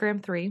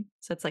Enneagram 3,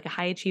 so it's like a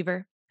high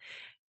achiever.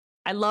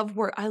 I love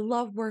work. I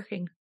love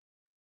working.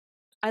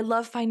 I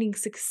love finding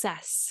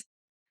success.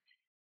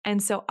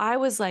 And so I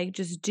was like,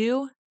 just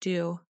do,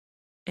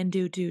 and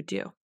do.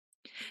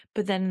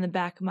 But then in the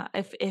back of my,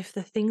 if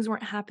the things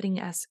weren't happening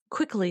as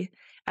quickly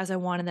as I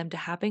wanted them to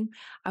happen,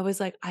 I was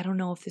like, I don't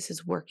know if this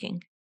is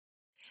working.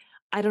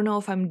 I don't know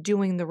if I'm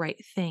doing the right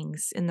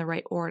things in the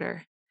right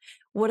order.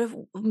 What if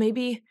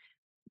maybe,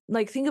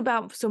 like, think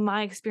about, so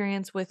my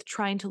experience with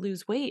trying to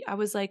lose weight, I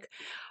was like,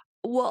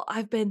 well,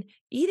 I've been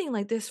eating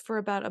like this for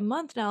about a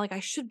month now. Like, I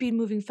should be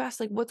moving fast.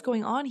 Like, what's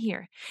going on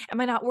here?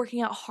 Am I not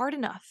working out hard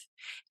enough?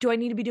 Do I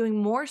need to be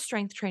doing more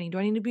strength training? Do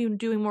I need to be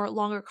doing more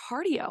longer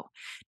cardio?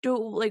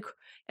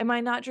 Am I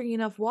not drinking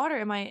enough water?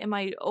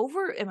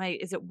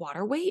 Is it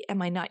water weight?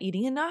 Am I not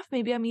eating enough?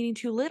 Maybe I'm eating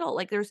too little.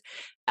 Like,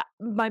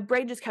 my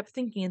brain just kept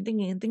thinking and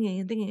thinking and thinking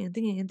and thinking and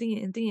thinking and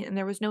thinking and thinking. And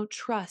there was no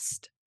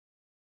trust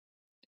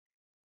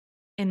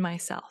in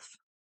myself.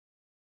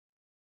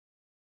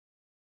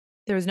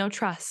 There was no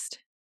trust.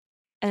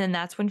 And then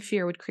that's when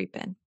fear would creep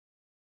in.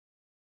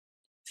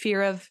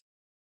 Fear of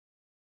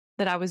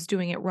that I was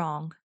doing it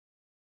wrong.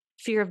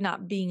 Fear of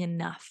not being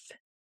enough.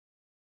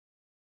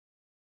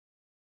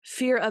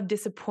 Fear of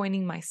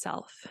disappointing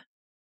myself.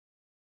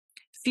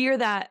 Fear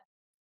that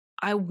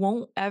I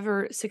won't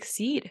ever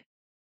succeed.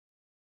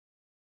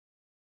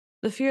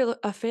 The fear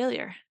of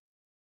failure.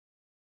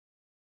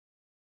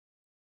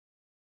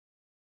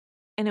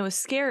 And it was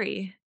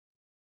scary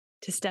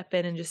to step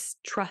in and just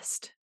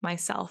trust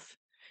myself,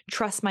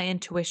 trust my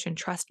intuition,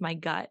 trust my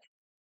gut.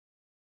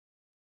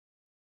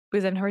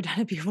 Because I've never done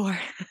it before.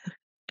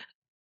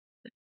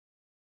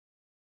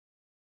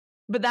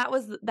 But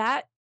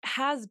that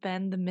has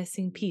been the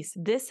missing piece.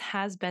 This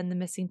has been the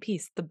missing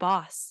piece, the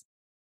boss.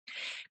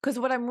 Because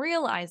what I'm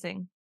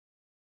realizing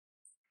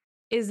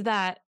is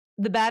that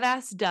the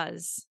badass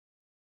does.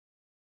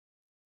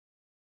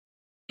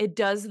 It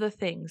does the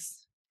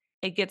things.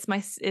 It gets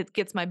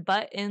my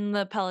butt in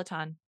the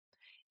Peloton.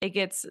 It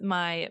gets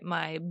my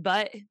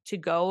butt to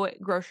go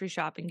grocery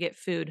shop and get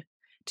food,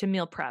 to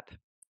meal prep.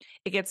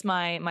 It gets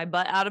my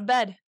butt out of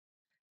bed.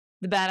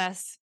 The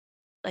badass,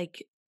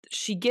 like,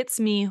 she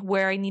gets me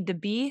where I need to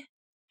be.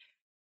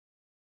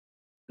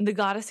 The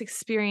goddess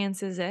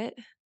experiences it,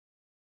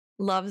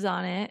 loves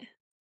on it.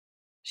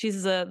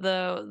 She's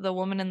the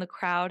woman in the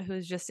crowd who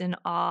is just in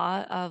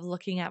awe of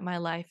looking at my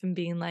life and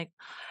being like,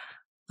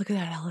 look at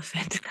that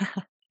elephant.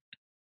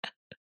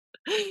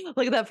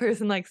 Look at that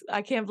person, like,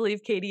 I can't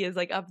believe Katie is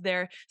like up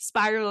there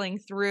spiraling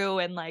through,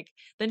 and like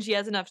then she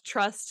has enough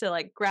trust to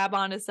like grab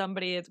onto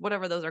somebody. It's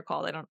whatever those are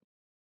called.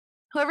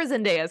 Whoever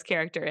Zendaya's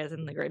character is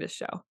in The Greatest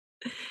Show.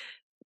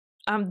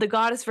 The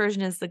goddess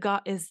version is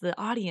the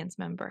audience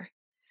member.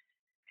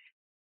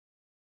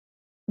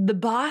 The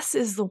boss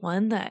is the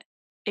one that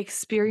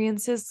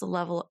experiences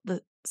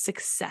the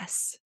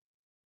success.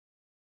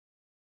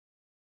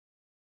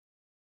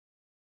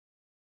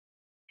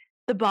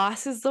 The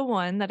boss is the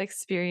one that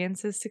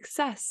experiences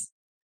success,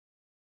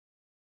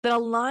 that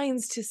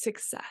aligns to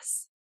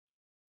success.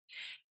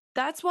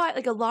 That's why,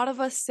 like, a lot of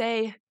us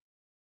say,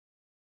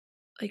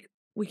 like,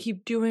 we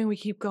keep doing, we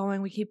keep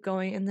going.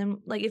 And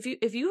then, like, if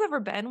you've ever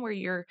been where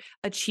you're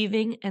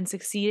achieving and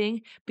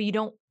succeeding, but you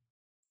don't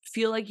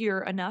feel like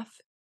you're enough,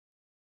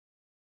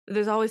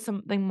 there's always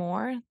something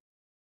more.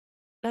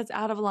 That's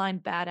out of line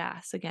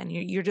badass. Again,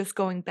 you're just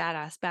going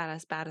badass.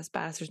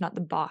 There's not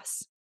the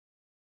boss.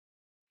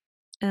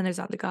 And then there's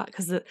not the god,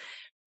 because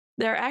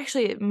they're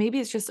actually, maybe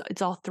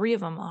it's all three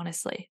of them,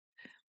 honestly.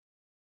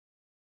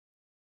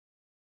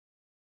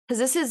 Because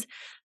this is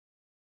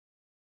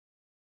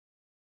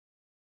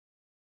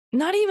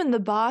not even,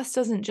 the boss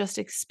doesn't just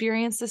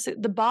experience this,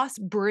 the boss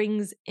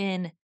brings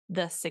in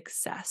the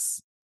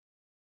success.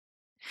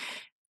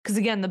 Because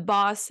again, the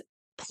boss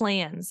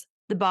plans,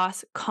 the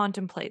boss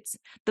contemplates,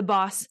 the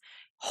boss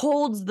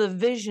holds the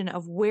vision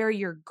of where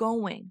you're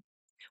going,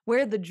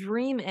 where the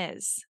dream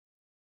is.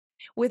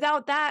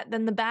 Without that,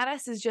 then the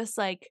badass is just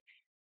like,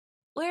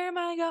 where am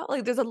I going?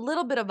 Like, there's a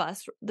little bit of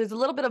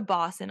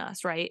boss in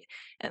us, right?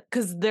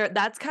 Because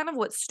that's kind of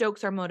what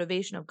stokes our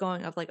motivation of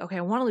going, of like, okay,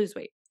 I want to lose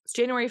weight. It's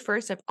January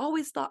 1st.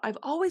 I've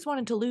always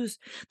wanted to lose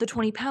the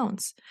 20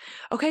 pounds.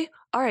 Okay.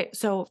 All right.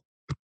 So,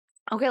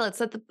 okay,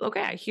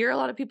 I hear a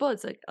lot of people,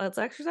 it's like, let's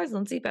exercise,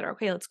 let's eat better.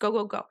 Okay, let's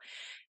go.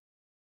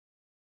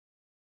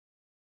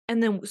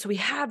 And then, so we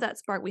have that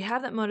spark, we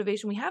have that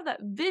motivation, we have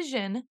that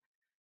vision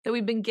that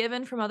we've been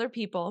given from other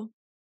people,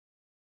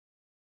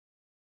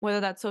 whether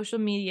that's social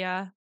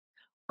media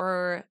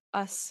or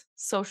us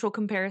social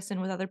comparison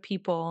with other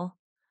people,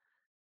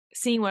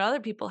 seeing what other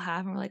people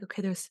have. And we're like,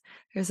 okay, there's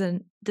a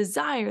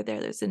desire there.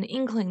 There's an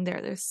inkling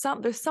there. There's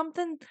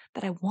something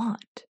that I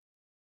want.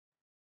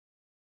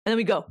 And then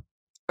we go,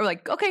 Or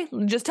like, okay,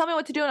 just tell me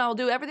what to do and I'll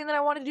do everything that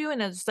I want to do.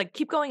 And it's just like,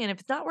 keep going. And if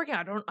it's not working,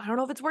 I don't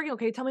know if it's working.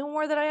 Okay, tell me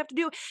more that I have to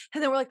do.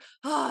 And then we're like,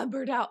 oh, I'm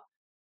burned out.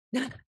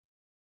 Like,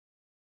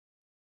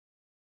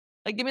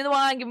 give me the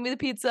wine, give me the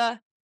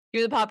pizza, give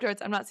me the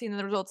Pop-Tarts. I'm not seeing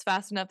the results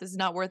fast enough. This is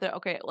not worth it.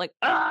 Okay, like,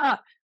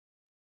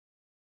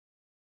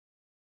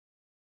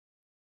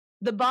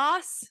 the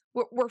boss,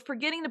 we're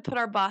forgetting to put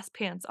our boss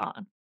pants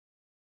on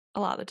a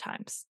lot of the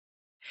times.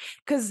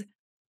 Because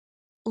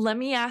let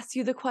me ask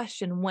you the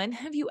question, when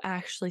have you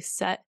actually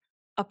set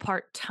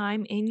apart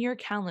time in your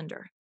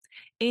calendar,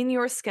 in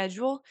your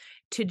schedule,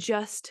 to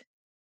just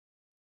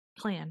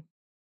plan,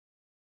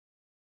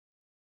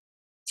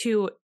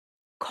 to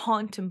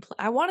contemplate?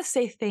 I want to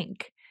say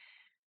think,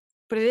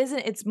 but it isn't.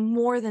 It's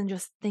more than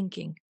just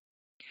thinking.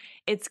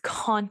 It's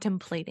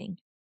contemplating.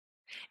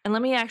 And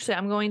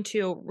I'm going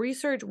to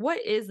research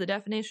what is the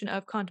definition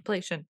of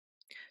contemplation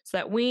so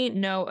that we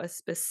know a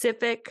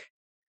specific,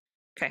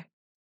 okay,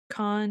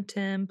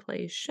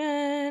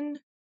 contemplation.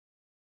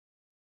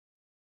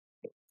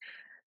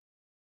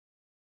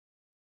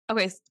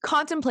 Okay,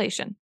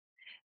 contemplation,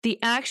 the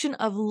action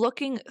of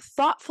looking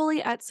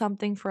thoughtfully at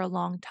something for a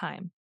long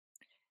time.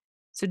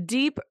 So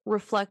deep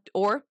reflective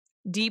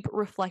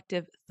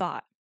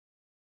thought,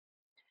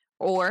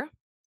 or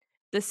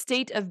the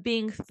state of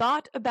being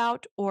thought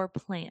about or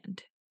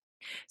planned.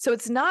 So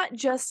it's not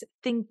just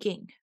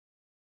thinking.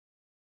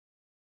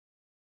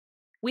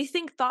 We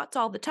think thoughts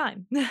all the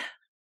time.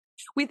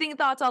 We think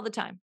thoughts all the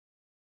time.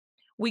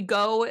 We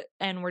go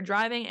and we're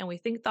driving and we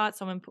think thoughts,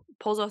 someone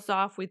pulls us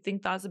off. We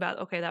think thoughts about,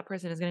 okay, that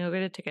person is going to go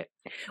get a ticket.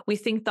 We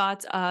think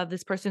thoughts of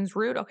this person's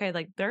rude. Okay,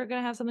 like they're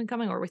going to have something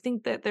coming, or we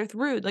think that they're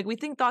rude. Like we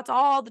think thoughts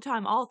all the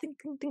time, all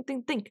think.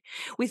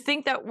 We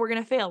think that we're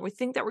going to fail. We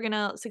think that we're going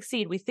to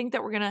succeed. We think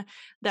that we're going to,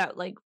 that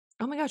like,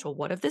 oh my gosh, well,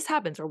 what if this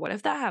happens? Or what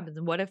if that happens?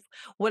 And what if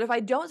I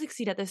don't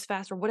succeed at this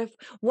fast? Or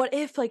what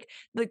if like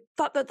the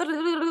thought that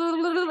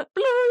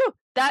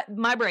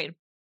my brain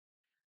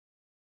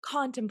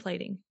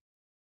contemplating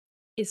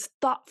is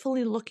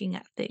thoughtfully looking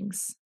at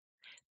things,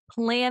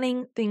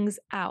 planning things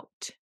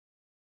out.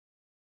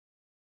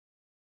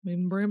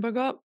 Bring it back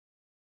up.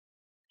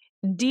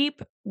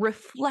 Deep,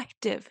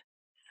 reflective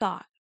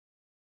thought,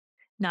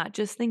 not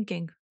just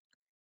thinking,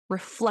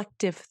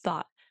 reflective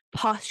thought,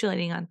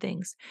 postulating on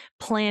things,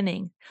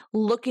 planning,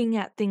 looking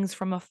at things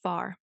from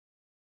afar.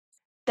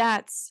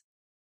 That's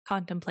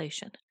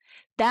contemplation.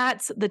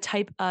 That's the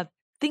type of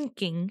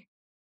thinking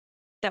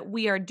that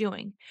we are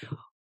doing.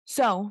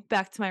 So,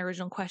 back to my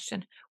original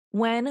question.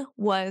 When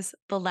was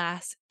the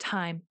last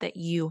time that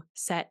you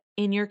set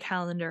in your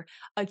calendar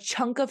a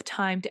chunk of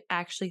time to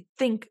actually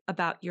think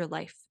about your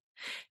life,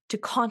 to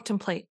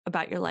contemplate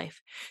about your life,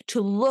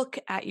 to look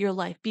at your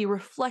life, be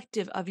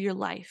reflective of your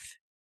life,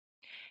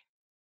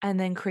 and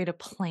then create a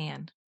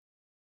plan?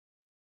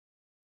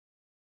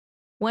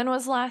 When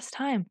was the last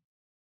time?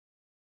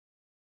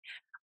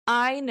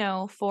 I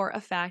know for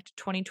a fact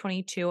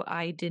 2022,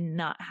 I did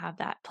not have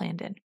that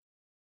planned in.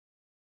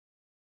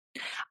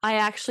 I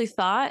actually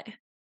thought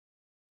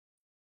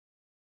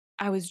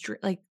I was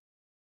like,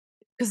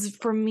 because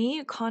for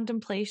me,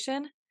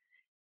 contemplation,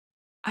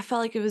 I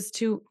felt like it was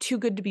too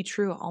good to be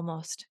true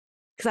almost,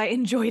 because I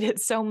enjoyed it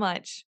so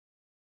much.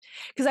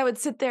 Because I would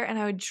sit there and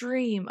I would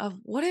dream of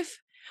what if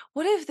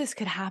this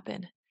could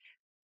happen?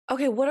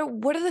 Okay, what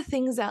are the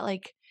things that,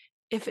 like,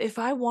 if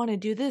I want to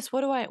do this,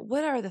 what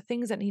are the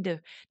things that need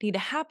to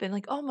happen?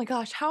 Like, oh my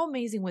gosh, how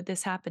amazing would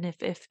this happen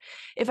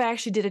if I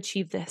actually did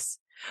achieve this?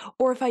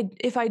 Or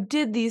if I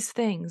did these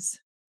things.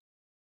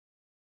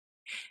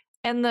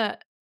 And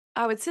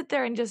I would sit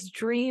there and just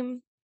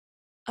dream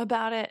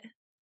about it.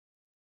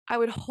 I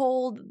would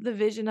hold the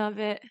vision of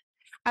it.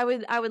 I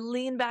would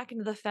lean back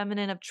into the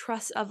feminine of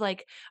trust of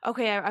like,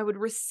 okay, I would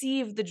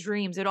receive the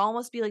dreams. It'd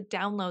almost be like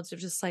downloads of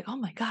just like, oh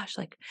my gosh,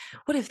 like,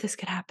 what if this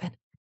could happen?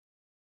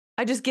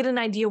 I just get an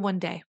idea one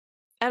day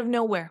out of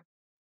nowhere.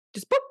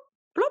 Just boop,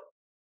 bloop,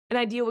 an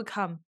idea would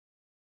come.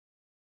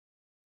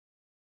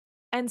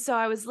 And so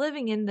I was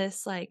living in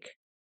this, like,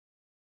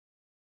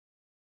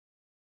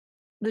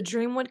 the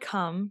dream would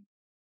come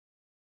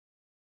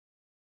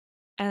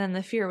and then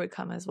the fear would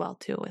come as well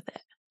too with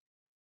it.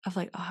 Of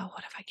like, oh,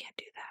 what if I can't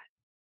do that?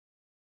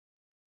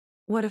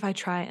 What if I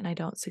try it and I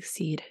don't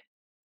succeed?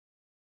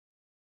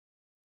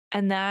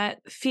 And that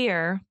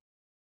fear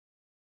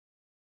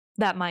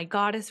that my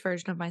goddess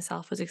version of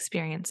myself was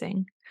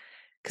experiencing,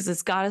 because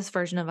this goddess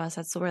version of us,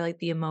 that's where like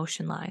the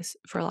emotion lies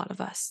for a lot of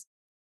us,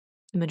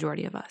 the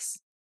majority of us.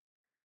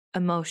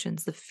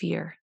 Emotions, the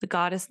fear, the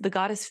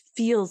goddess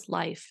feels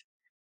life.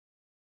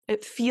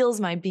 It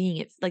feels my being.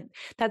 It's like,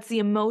 that's the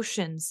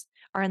emotions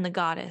are in the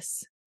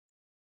goddess.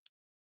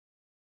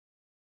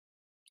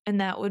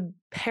 And that would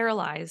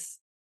paralyze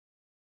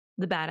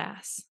the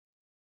badass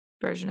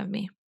version of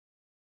me.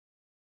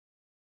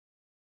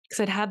 Because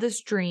I'd have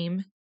this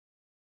dream,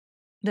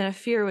 then a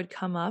fear would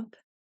come up,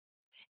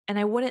 and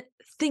I wouldn't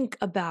think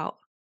about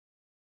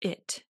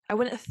it. I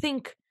wouldn't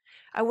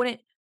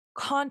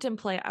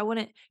contemplate, I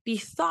wouldn't be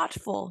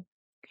thoughtful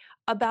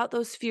about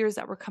those fears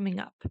that were coming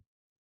up.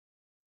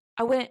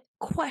 I wouldn't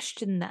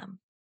question them.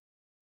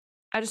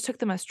 I just took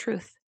them as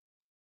truth.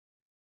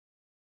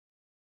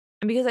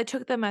 And because I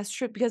took them as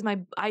truth, because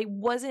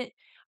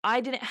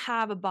I didn't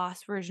have a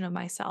boss version of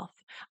myself.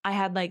 I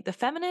had like the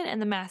feminine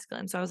and the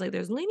masculine. So I was like,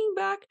 there's leaning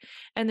back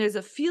and there's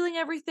a feeling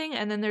everything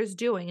and then there's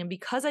doing. And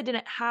because I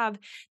didn't have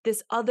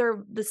this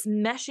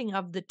meshing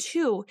of the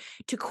two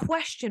to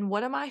question,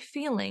 what am I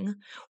feeling?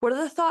 What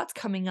are the thoughts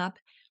coming up?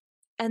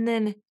 And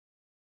then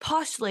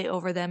postulate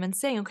over them and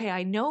saying, okay,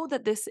 I know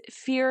that this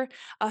fear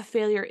of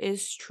failure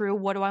is true.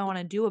 What do I want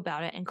to do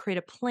about it? And create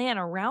a plan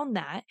around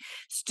that,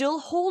 still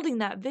holding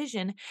that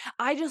vision.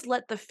 I just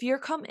let the fear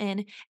come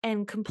in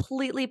and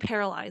completely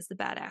paralyze the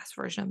badass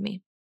version of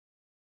me.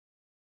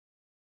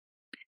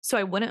 So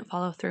I wouldn't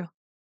follow through.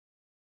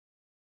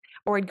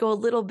 Or I'd go a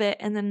little bit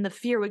and then the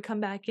fear would come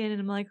back in and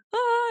I'm like,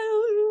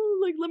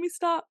 like, let me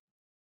stop.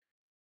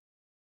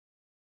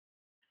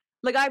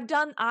 Like I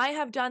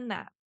have done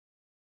that.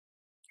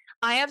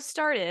 I have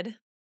started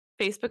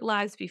Facebook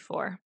Lives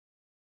before.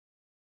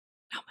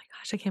 Oh my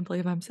gosh, I can't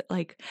believe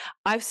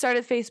I've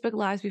started Facebook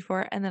Lives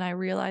before and then I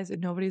realized that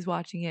nobody's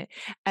watching it.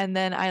 And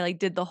then I like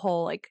did the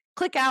whole like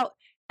click out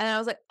and I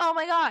was like, oh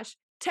my gosh,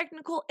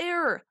 technical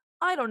error.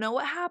 I don't know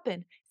what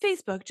happened.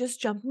 Facebook just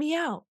jumped me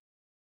out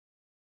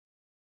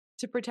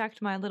to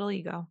protect my little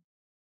ego.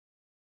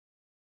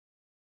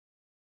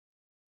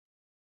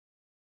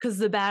 Because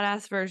the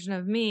badass version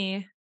of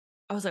me,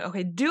 I was like,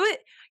 okay, do it.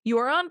 You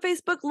are on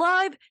Facebook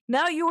Live.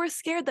 Now you are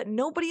scared that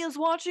nobody is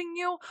watching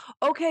you.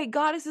 Okay,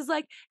 Goddess is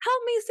like,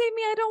 help me, save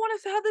me. I don't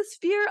want to have this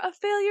fear of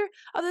failure,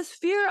 of this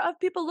fear of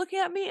people looking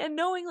at me and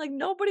knowing like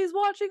nobody's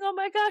watching. Oh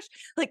my gosh.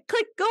 Like,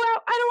 click, go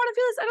out. I don't want to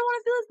feel this. I don't want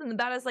to feel this. And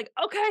the badass like,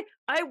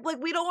 okay,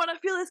 we don't want to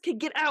feel this. Kid,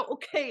 get out.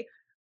 Okay.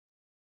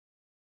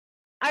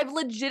 I've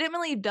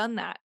legitimately done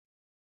that.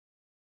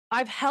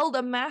 I've held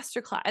a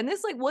masterclass, and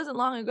this like wasn't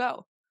long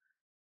ago.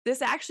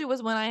 This actually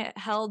was when I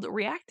held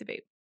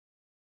Reactivate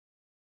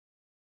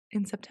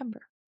in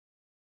September.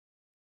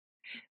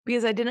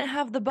 Because I didn't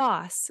have the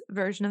boss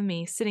version of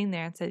me sitting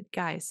there and said,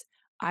 guys,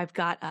 I've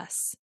got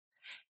us.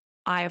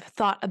 I've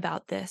thought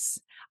about this.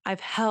 I've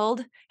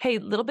held, hey,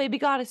 little baby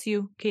goddess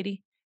you,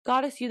 Katie,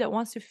 goddess you that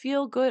wants to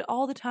feel good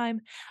all the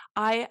time.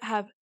 I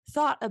have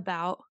thought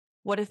about,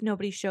 what if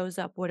nobody shows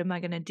up? What am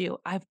I going to do?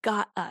 I've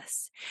got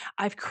us.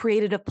 I've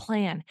created a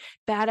plan.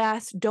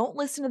 Badass, don't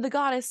listen to the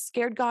goddess,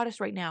 scared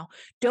goddess right now.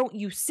 Don't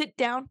you sit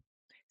down.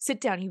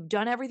 Sit down. You've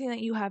done everything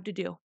that you have to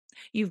do.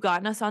 You've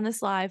gotten us on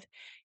this live.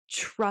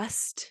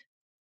 Trust.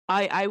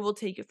 I will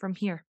take it from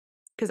here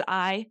because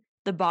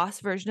the boss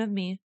version of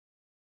me,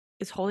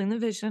 is holding the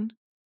vision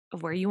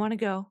of where you want to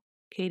go,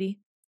 Katie.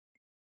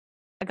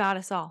 I got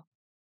us all.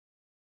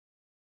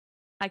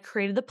 I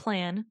created the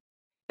plan.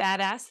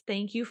 Badass,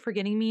 thank you for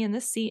getting me in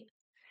this seat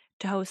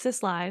to host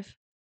this live.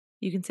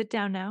 You can sit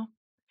down now.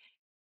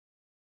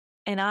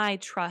 And I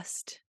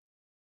trust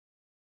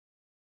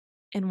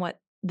in what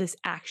this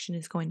action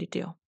is going to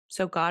do.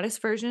 So goddess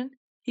version,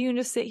 you can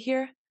just sit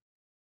here.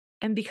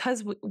 And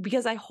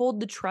because I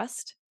hold the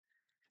trust,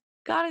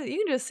 goddess,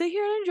 you can just sit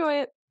here and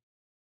enjoy it.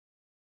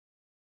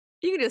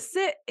 You can just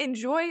sit,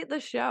 enjoy the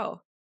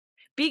show.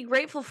 Be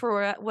grateful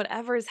for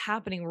whatever is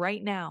happening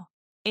right now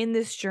in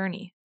this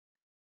journey.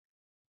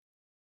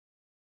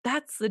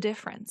 That's the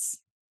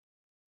difference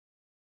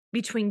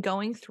between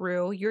going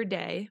through your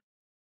day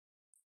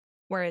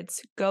where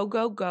it's go,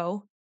 go,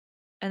 go,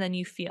 and then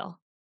you feel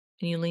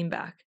and you lean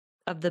back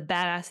of the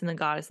badass and the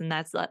goddess. And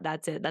that's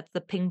it. That's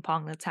the ping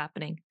pong that's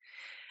happening.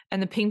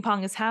 And the ping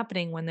pong is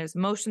happening when there's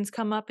emotions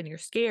come up and you're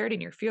scared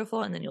and you're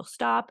fearful, and then you'll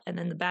stop. And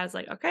then the bad's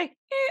like, okay,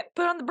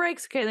 put on the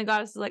brakes. Okay. And the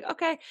goddess is like,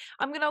 okay,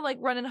 I'm going to like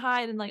run and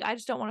hide. And like, I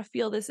just don't want to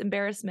feel this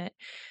embarrassment.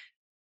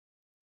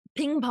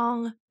 Ping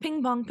pong,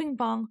 ping pong, ping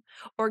pong,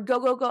 or go,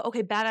 go, go.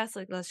 Okay, badass.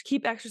 Like, let's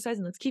keep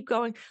exercising. Let's keep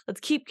going. Let's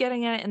keep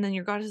getting at it. And then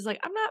your goddess is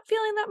like, I'm not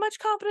feeling that much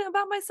confident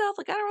about myself.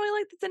 Like, I don't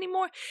really like this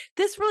anymore.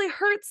 This really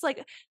hurts.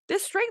 Like,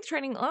 this strength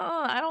training,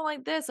 I don't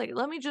like this. Like,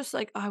 let me just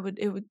like,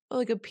 it would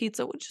like a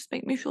pizza would just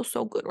make me feel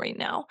so good right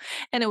now.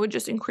 And it would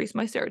just increase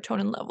my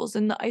serotonin levels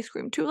and the ice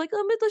cream too. Like,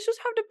 let's just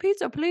have the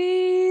pizza,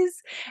 please.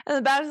 And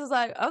the badass is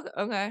like,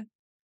 okay.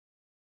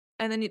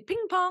 And then you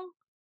ping pong,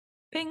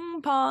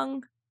 ping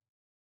pong.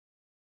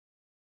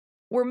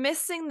 We're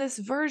missing this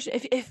version.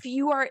 If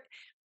you are,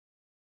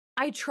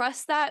 I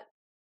trust that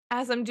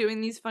as I'm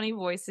doing these funny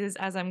voices,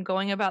 as I'm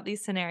going about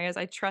these scenarios,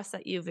 I trust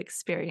that you've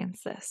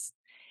experienced this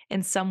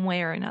in some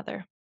way or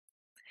another.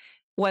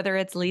 Whether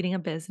it's leading a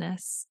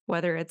business,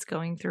 whether it's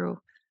going through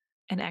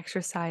an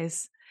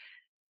exercise,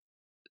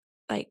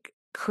 like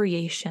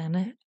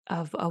creation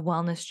of a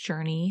wellness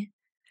journey.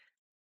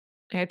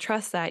 I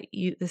trust that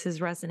this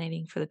is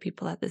resonating for the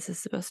people that this is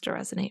supposed to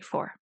resonate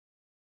for.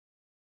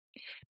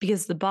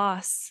 Because the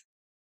boss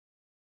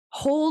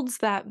holds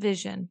that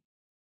vision,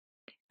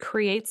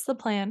 creates the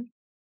plan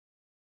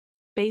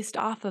based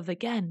off of,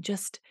 again,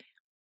 just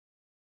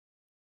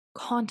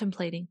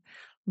contemplating,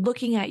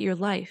 looking at your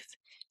life,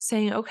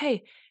 saying,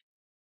 okay,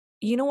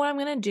 you know what I'm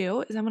going to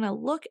do is I'm going to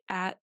look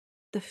at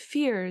the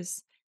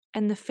fears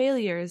and the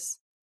failures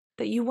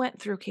that you went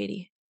through,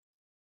 Katie.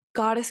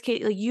 Goddess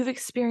Katie, like you've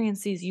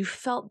experienced these, you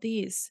felt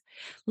these.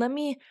 Let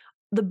me,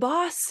 the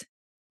boss,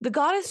 the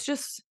goddess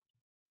just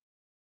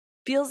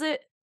feels it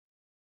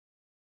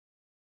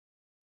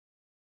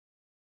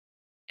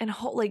and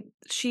like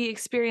she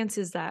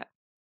experiences that.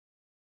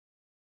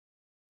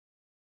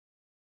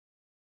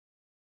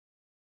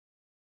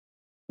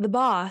 The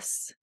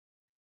boss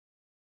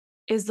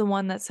is the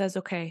one that says,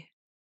 okay,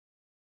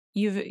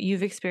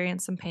 you've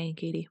experienced some pain,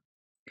 Katie.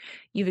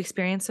 You've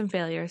experienced some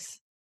failures.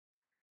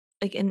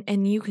 Like,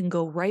 and you can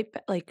go right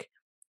back.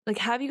 Like,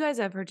 have you guys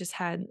ever just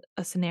had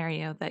a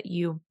scenario that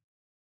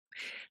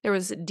there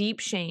was deep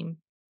shame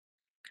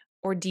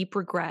or deep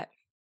regret,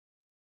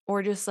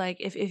 or just like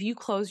if you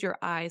close your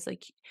eyes,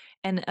 like,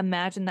 and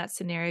imagine that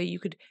scenario, you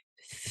could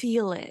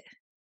feel it.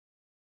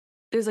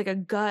 There's like a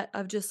gut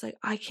of just like,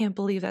 I can't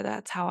believe that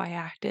that's how I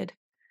acted,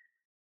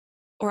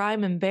 or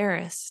I'm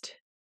embarrassed.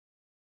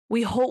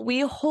 We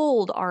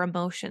hold our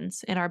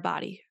emotions in our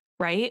body,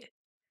 right?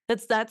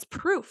 That's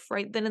proof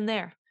right then and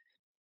there.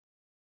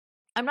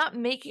 I'm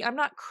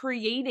not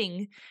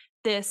creating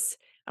this.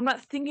 I'm not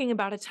thinking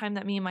about a time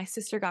that me and my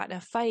sister got in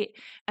a fight,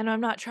 and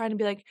I'm not trying to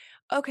be like,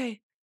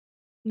 okay,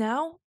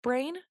 now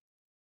brain,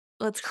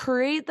 let's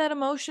create that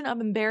emotion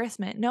of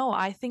embarrassment. No,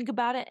 I think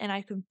about it and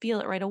I can feel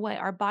it right away.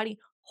 Our body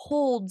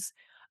holds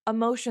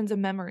emotions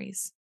and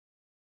memories.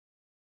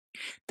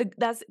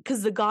 That's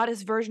because the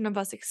goddess version of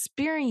us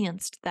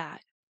experienced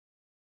that.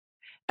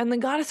 And the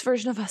goddess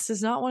version of us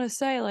does not want to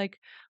say, like,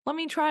 let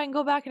me try and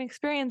go back and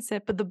experience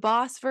it. But the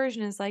boss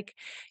version is like,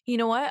 you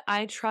know what?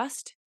 I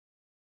trust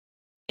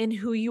in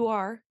who you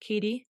are,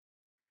 Katie,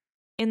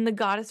 in the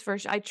goddess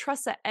version. I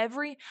trust that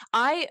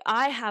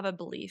I have a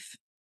belief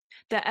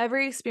that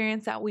every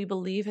experience that we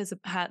believe there's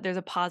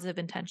a positive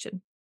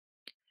intention.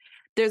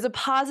 There's a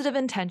positive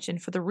intention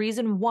for the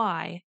reason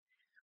why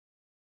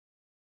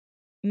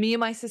me and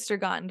my sister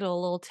got into a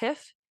little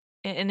tiff.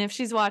 And if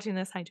she's watching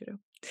this, hi, Judo.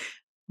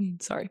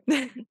 Sorry.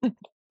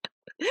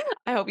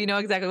 I hope you know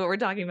exactly what we're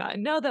talking about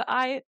and know that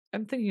I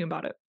am thinking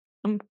about it.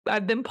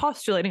 I've been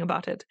postulating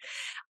about it.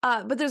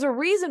 But there's a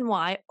reason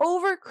why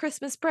over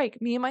Christmas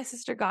break, me and my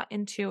sister got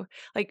into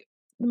like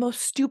the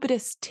most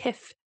stupidest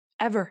tiff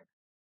ever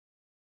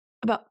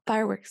about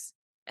fireworks.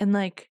 And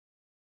like,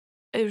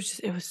 it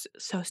was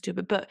so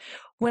stupid. But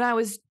when I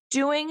was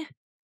doing,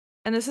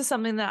 and this is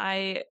something that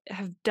I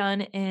have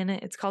done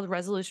it's called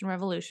Resolution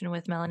Revolution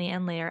with Melanie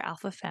and Lair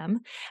Alpha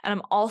Femme. And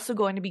I'm also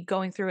going to be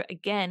going through it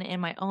again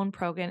in my own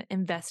program,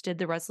 Invested,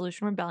 the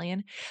Resolution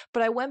Rebellion.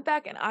 But I went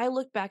back and I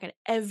looked back at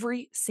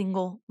every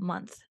single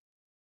month.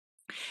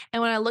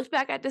 And when I looked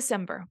back at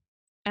December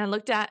and I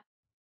looked at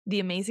the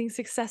amazing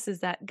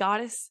successes that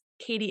Goddess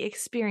Katie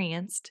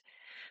experienced,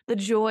 the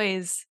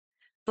joys,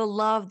 the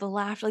love, the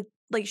laughter,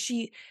 like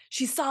she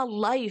saw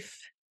life.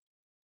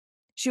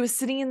 She was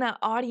sitting in that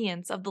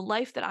audience of the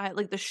life that I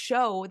like, the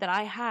show that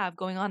I have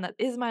going on that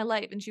is my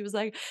life. And she was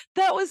like,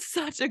 that was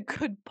such a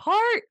good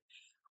part.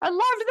 I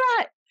loved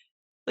that.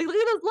 Like, look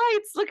at those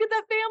lights. Look at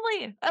that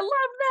family. I love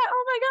that.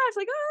 Oh my gosh.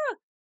 Like, ah.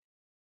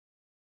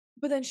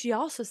 But then she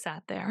also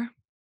sat there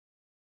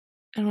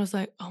and was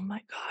like, oh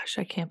my gosh,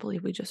 I can't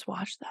believe we just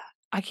watched that.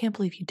 I can't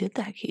believe you did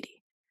that,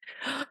 Katie.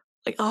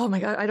 Like, oh my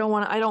God, I don't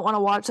want to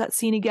watch that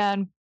scene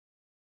again.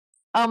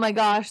 Oh my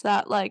gosh,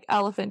 that like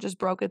elephant just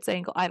broke its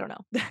ankle. I don't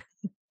know.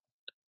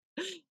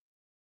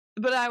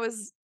 But I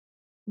was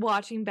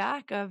watching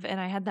back and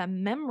I had that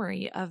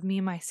memory of me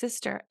and my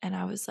sister, and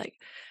I was like,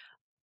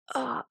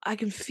 oh, I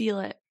can feel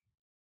it.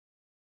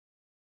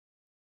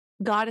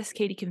 Goddess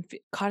Katie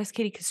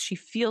because she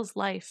feels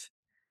life.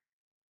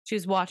 She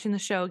was watching the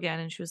show again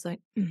and she was like,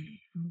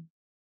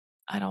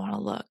 I don't want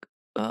to look.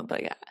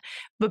 But yeah.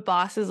 But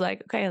boss is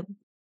like, okay,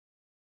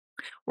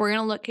 we're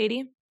going to look, Katie,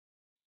 and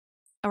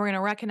we're going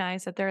to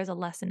recognize that there is a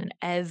lesson in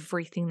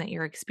everything that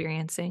you're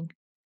experiencing.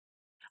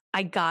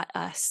 I got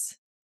us.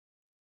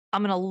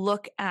 I'm going to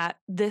look at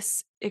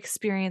this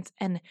experience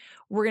and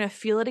we're going to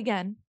feel it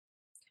again,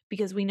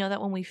 because we know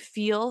that when we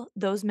feel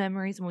those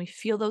memories, when we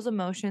feel those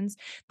emotions,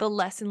 the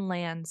lesson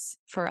lands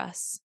for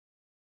us.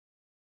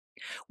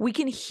 We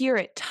can hear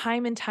it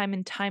time and time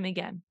and time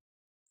again.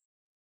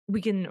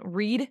 We can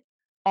read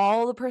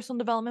all the personal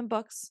development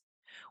books.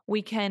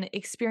 We can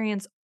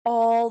experience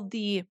all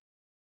the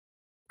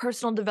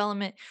personal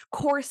development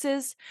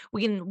courses.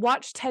 We can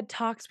watch TED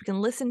Talks. We can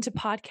listen to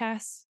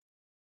podcasts.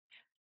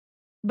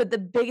 But the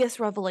biggest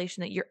revelation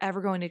that you're ever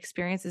going to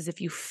experience is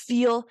if you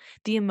feel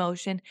the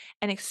emotion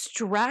and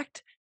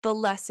extract the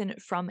lesson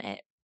from it.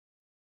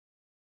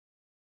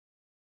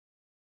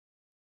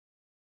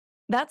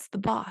 That's the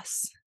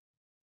boss.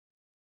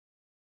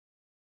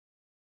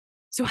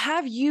 So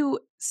have you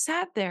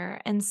sat there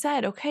and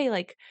said, okay,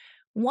 like,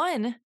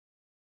 one,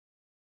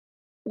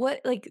 what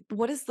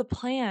is the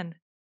plan?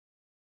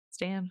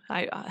 Stan,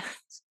 that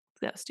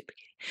was stupid,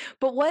 Katie.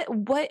 But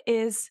what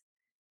is,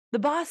 the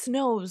boss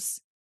knows.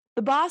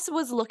 The boss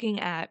was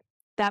looking at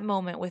that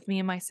moment with me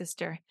and my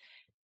sister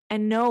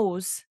and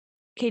knows,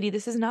 Katie,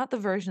 this is not the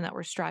version that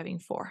we're striving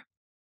for.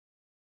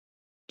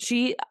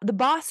 The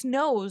boss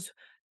knows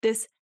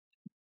this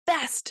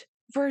best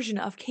version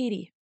of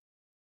Katie.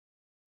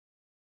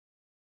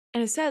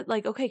 And it said,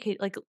 like, okay,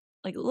 Kate, like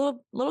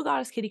little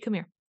goddess Katie, come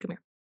here. Come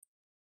here.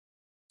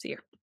 See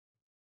here.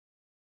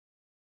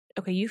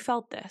 Okay, you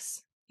felt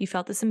this. You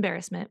felt this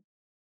embarrassment.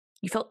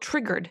 You felt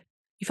triggered.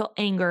 You felt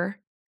anger.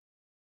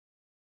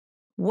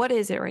 What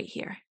is it right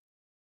here?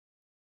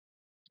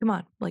 Come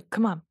on, like,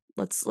 come on.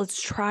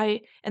 Let's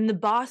try. And the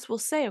boss will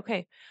say,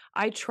 okay,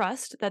 I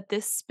trust that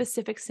this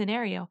specific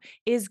scenario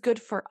is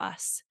good for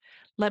us.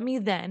 Let me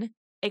then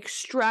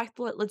extract,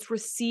 let's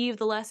receive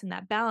the lesson,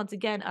 that balance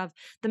again of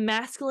the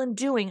masculine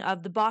doing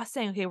of the boss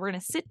saying, okay, we're going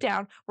to sit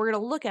down, we're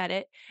going to look at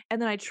it.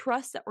 And then I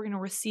trust that we're going to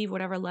receive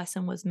whatever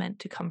lesson was meant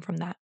to come from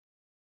that.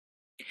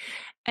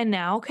 And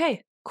now,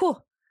 okay,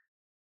 cool.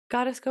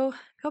 Goddess, go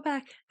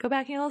back in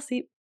your little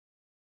seat.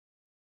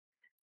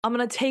 I'm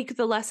going to take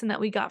the lesson that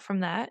we got from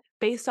that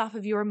based off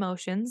of your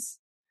emotions,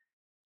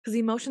 because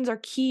emotions are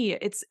key.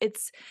 It's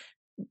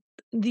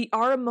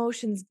our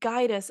emotions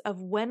guide us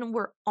of when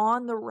we're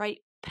on the right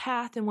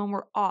path and when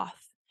we're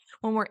off.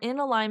 When we're in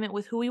alignment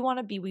with who we want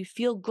to be, we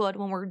feel good.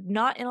 When we're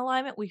not in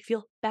alignment, we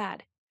feel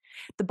bad.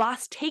 The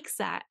boss takes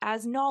that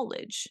as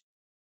knowledge,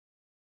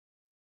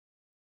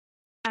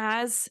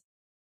 as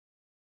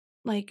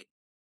like,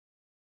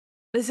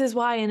 this is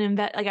why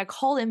I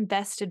call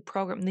invested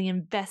program, the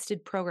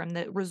invested program,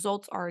 the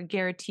results are a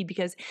guarantee,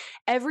 because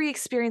every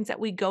experience that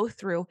we go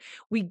through,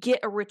 we get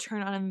a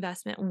return on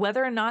investment,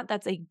 whether or not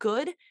that's a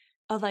good,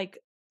 like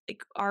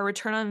our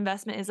return on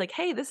investment is like,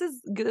 hey, this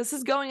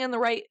is going in the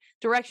right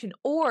direction,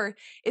 or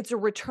it's a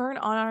return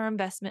on our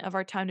investment of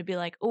our time to be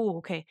like, oh,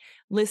 okay,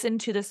 listen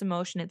to this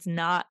emotion. It's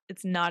not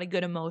a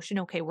good emotion.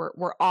 Okay,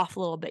 we're off a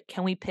little bit.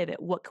 Can we pivot?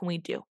 What can we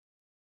do?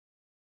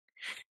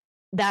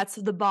 That's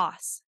the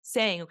boss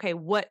saying, okay,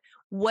 what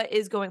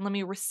is going, let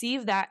me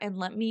receive that and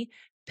let me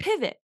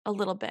pivot a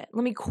little bit.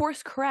 Let me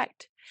course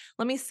correct.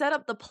 Let me set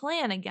up the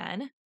plan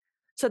again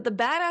so that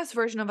the badass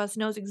version of us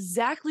knows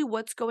exactly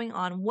what's going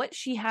on, what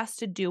she has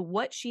to do,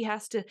 what she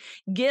has to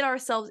get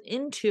ourselves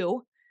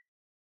into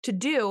to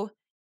do.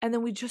 And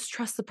then we just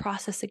trust the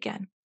process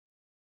again.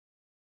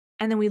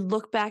 And then we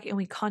look back and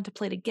we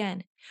contemplate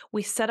again.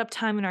 We set up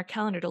time in our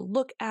calendar to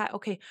look at,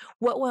 okay,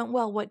 what went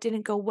well? What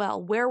didn't go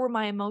well? Where were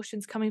my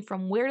emotions coming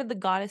from? Where did the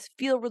goddess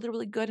feel really,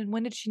 really good? And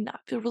when did she not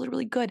feel really,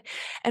 really good?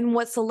 And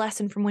what's the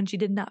lesson from when she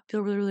did not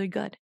feel really, really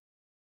good?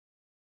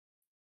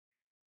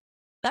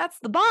 That's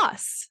the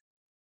boss.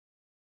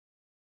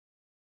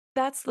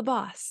 That's the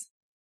boss.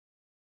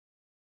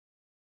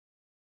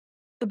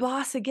 The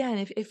boss,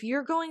 again, if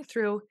you're going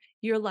through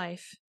your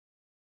life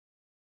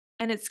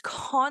and it's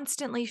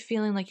constantly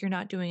feeling like you're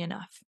not doing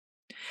enough,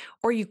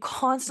 or you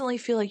constantly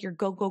feel like you're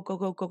go, go, go,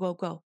 go, go, go,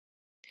 go,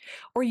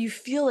 or you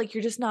feel like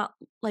you're just not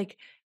like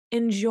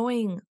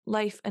enjoying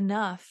life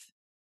enough,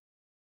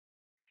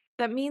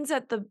 that means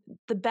that the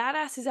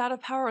badass is out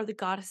of power or the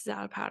goddess is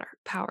out of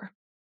power.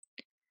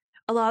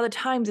 A lot of the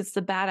times it's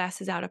the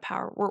badass is out of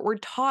power. We're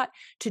taught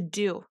to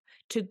do,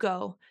 to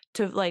go,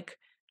 to like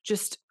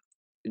just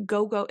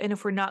go. And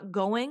if we're not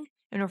going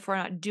and if we're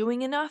not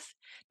doing enough,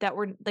 that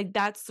we're like,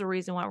 that's the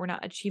reason why we're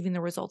not achieving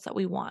the results that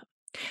we want.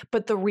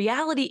 But the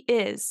reality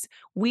is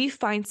we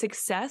find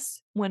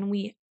success when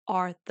we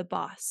are the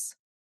boss.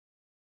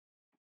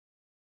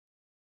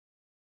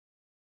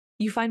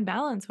 You find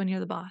balance when you're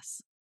the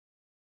boss.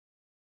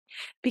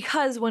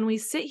 Because when we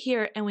sit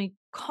here and we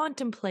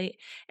contemplate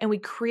and we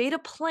create a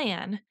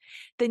plan,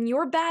 then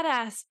your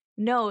badass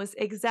knows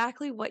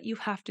exactly what you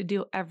have to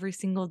do every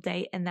single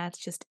day. And that's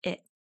just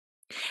it.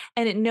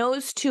 And it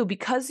knows too,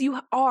 because you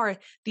are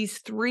these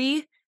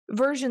three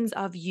versions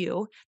of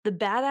you, the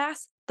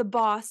badass, the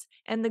boss,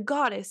 and the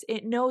goddess.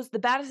 It knows the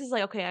badass is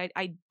like, okay,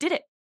 I did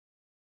it.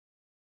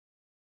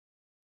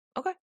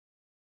 Okay.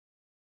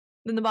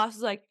 Then the boss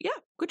is like, yeah,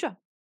 good job.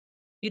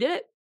 You did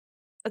it.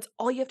 That's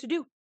all you have to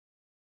do.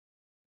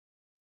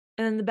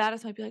 And then the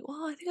badass might be like,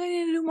 well, I think I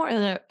need to do more.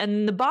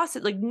 And the boss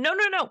is like, no.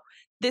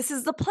 This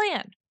is the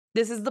plan.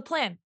 This is the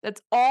plan.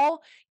 That's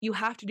all you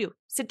have to do.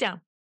 Sit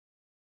down.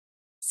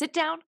 Sit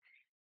down,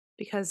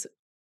 because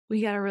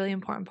we got a really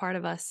important part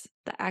of us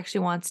that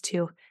actually wants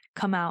to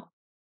come out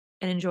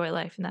and enjoy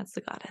life, and that's the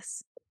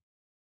goddess.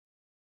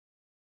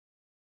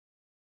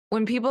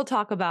 When people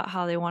talk about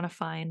how they want to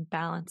find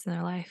balance in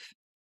their life,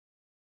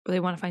 or they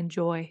want to find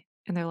joy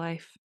in their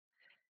life,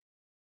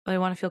 or they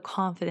want to feel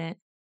confident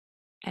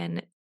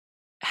and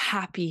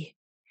happy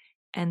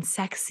and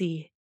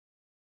sexy,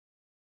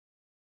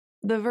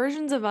 the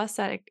versions of us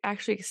that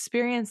actually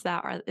experience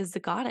that is the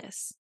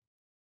goddess.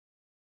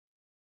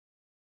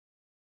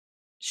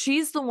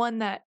 She's the one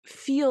that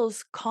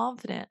feels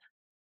confident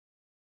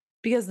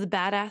because the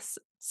badass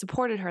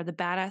supported her. The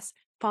badass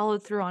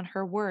followed through on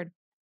her word.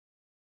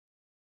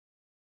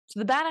 So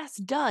the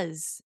badass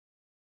does.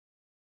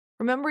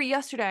 Remember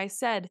yesterday I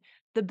said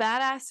the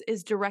badass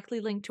is directly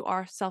linked to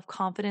our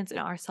self-confidence and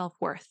our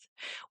self-worth.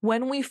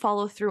 When we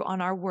follow through on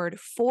our word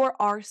for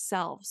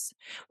ourselves,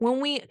 when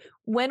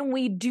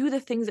we do the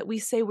things that we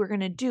say we're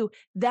going to do,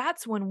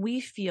 that's when we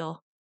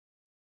feel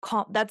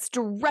that's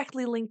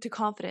directly linked to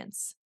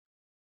confidence.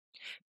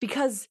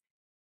 Because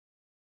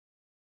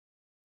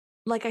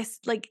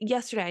like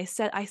yesterday,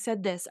 I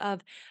said this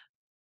of,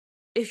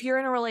 if you're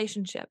in a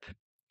relationship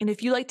and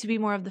if you like to be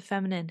more of the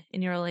feminine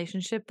in your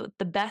relationship,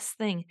 the best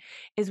thing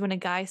is when a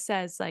guy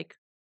says like,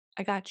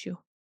 I got you.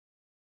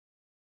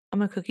 I'm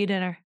gonna cook you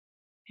dinner.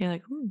 You're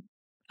like, I'm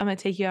gonna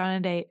take you out on a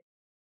date.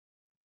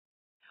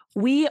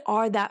 We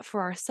are that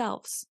for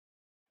ourselves.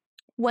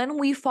 When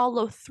we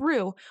follow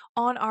through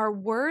on our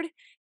word,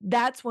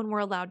 that's when we're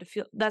allowed to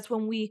feel, that's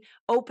when we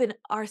open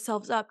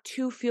ourselves up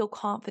to feel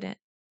confident,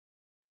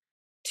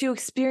 to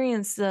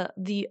experience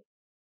the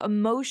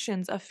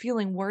emotions of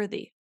feeling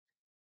worthy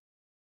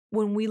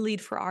when we lead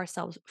for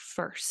ourselves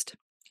first.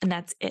 And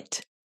that's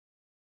it.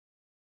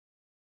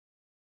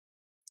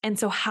 And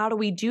so how do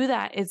we do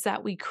that? Is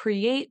that we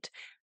create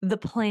the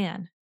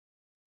plan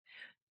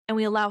and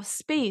we allow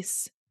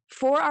space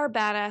for our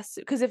badass.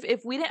 Because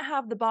if we didn't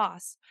have the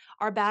boss,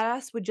 our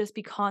badass would just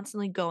be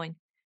constantly going.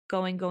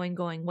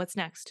 What's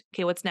next?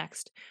 Okay, what's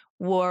next?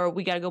 War,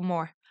 we got to go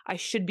more. I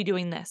should be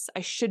doing this.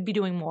 I should be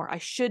doing more. I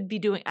should be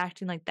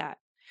acting like that.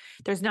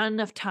 There's not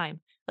enough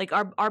time. Like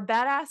our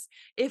badass,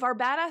 if our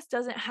badass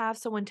doesn't have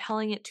someone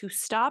telling it to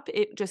stop,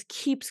 it just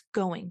keeps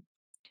going.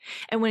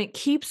 And when it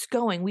keeps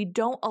going, we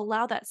don't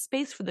allow that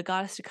space for the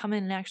goddess to come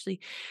in and actually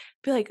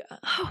be like,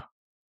 oh,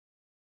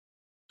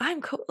 I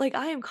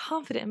am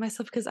confident in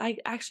myself because I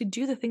actually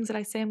do the things that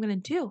I say I'm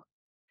going to do.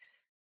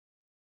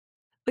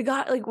 The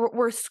God, like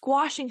we're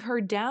squashing her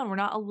down. We're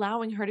not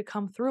allowing her to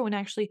come through and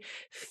actually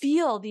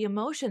feel the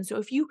emotion. So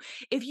if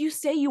you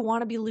say you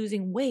want to be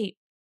losing weight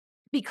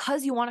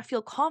because you want to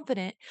feel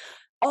confident,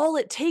 all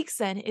it takes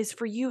then is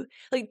for you,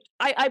 like,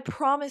 I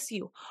promise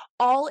you,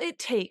 all it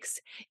takes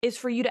is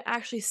for you to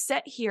actually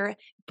sit here,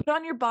 put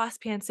on your boss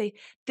pants, say,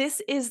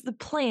 this is the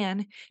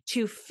plan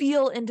to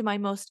feel into my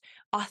most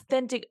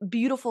authentic,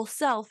 beautiful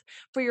self,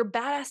 for your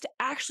badass to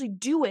actually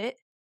do it,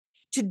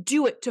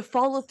 to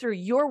follow through.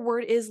 Your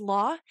word is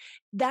law.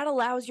 That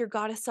allows your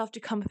goddess self to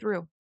come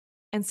through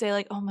and say,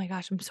 like, oh my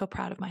gosh, I'm so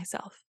proud of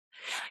myself.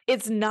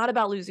 It's not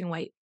about losing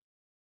weight.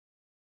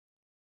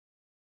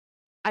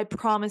 I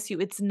promise you,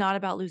 it's not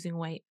about losing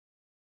weight.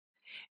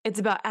 It's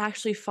about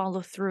actually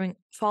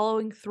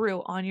following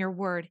through on your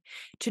word,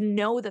 to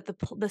know that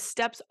the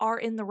steps are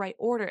in the right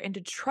order and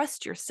to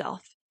trust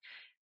yourself,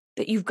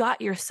 that you've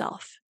got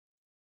yourself.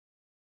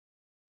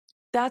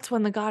 That's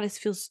when the goddess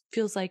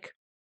feels like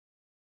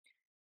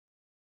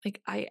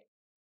I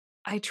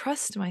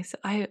trust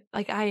myself.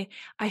 I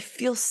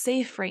feel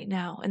safe right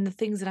now in the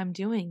things that I'm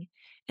doing.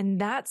 And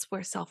that's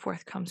where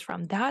self-worth comes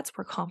from. That's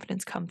where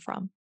confidence comes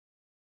from.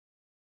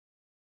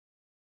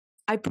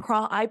 I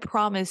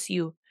promise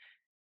you,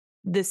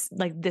 this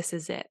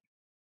is it.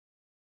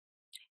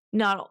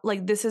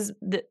 This is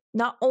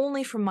not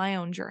only from my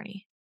own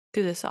journey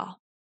through this all.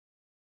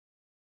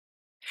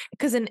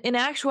 Because in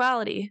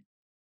actuality,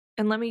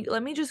 and let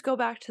me just go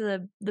back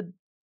to the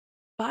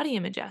body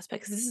image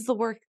aspect, because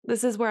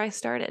this is where I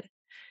started.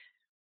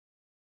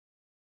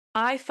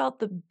 I felt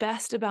the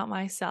best about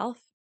myself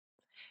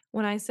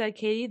when I said,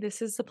 Katie,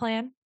 this is the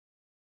plan.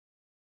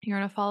 You're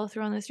going to follow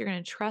through on this. You're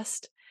going to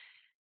trust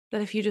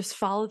that if you just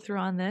follow through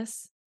on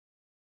this.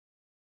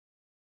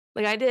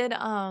 Like I did,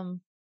 what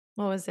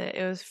was it?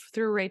 It was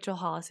through Rachel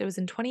Hollis. It was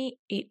in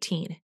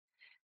 2018,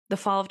 the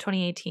fall of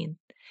 2018.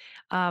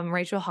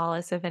 Rachel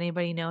Hollis, if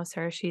anybody knows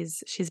her,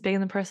 she's big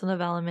in the personal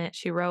development.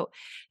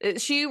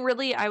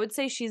 I would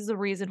say she's the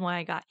reason why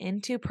I got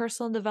into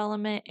personal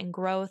development and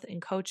growth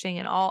and coaching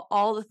and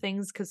all the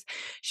things, because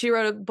she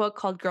wrote a book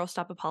called Girl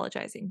Stop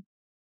Apologizing.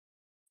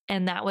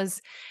 And that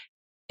was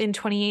in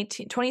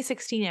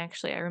 2016,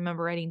 actually. I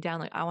remember writing down,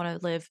 like, I want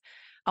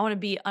to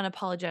be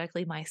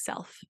unapologetically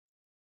myself,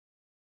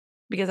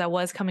 because I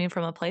was coming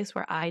from a place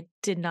where I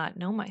did not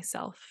know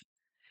myself.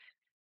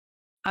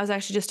 I was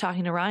actually just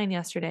talking to Ryan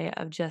yesterday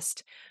I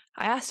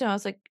asked him, I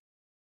was like,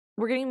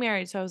 we're getting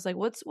married. So I was like,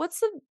 what's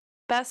the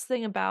best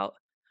thing about,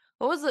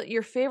 what was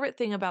your favorite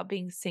thing about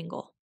being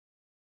single?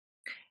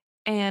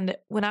 And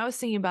when I was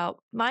thinking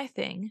about my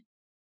thing,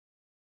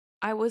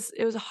 it was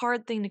a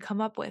hard thing to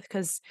come up with,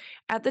 because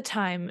at the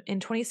time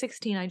in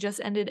 2016, I just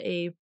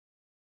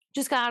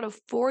got out of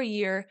a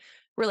 4-year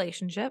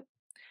relationship,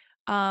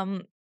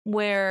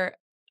 where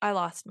I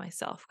lost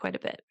myself quite a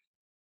bit.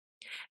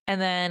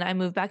 And then I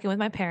moved back in with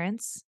my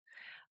parents,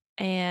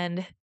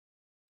 and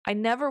I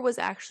never was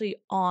actually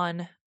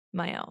on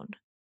my own.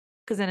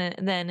 Because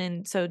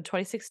so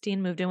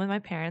 2016 moved in with my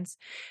parents,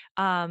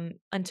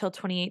 until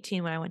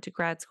 2018 when I went to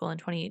grad school. And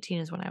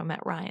 2018 is when I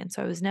met Ryan.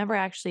 So I was never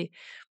actually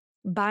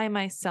by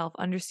myself,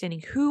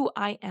 understanding who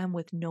I am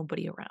with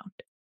nobody around.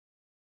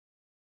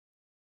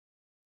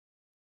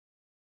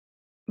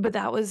 But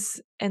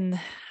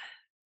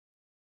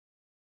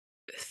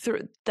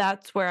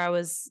that's where I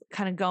was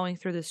kind of going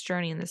through this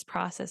journey and this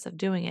process of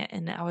doing it.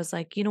 And I was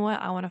like, you know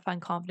what? I want to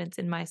find confidence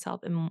in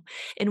myself,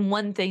 in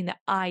one thing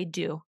that I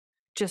do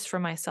just for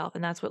myself.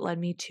 And that's what led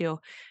me to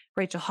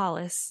Rachel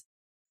Hollis.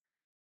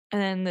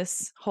 And then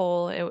it's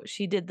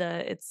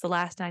the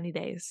last 90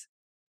 days.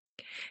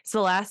 So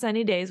the last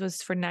 90 days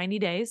was, for 90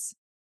 days,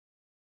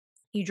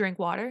 you drink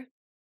water,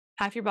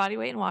 half your body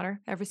weight in water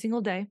every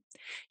single day.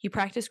 You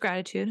practice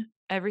gratitude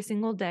every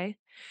single day.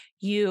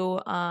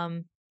 You,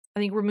 I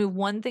think, remove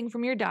one thing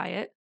from your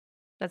diet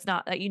that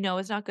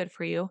is not good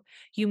for you.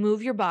 You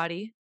move your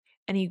body,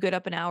 and you get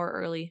up an hour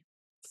early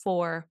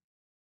for,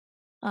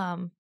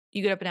 you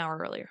get up an hour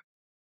earlier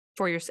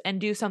and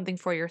do something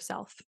for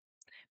yourself.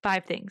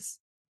 5 things.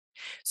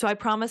 So I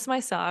promised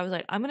myself, I was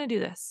like, I'm going to do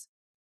this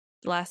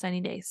the last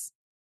 90 days.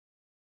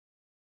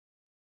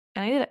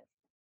 And I did it.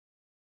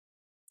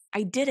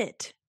 I did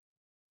it.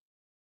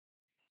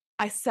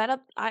 I set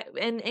up,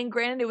 and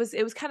granted,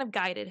 it was kind of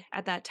guided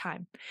at that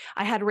time.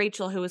 I had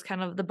Rachel, who was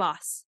kind of the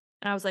boss.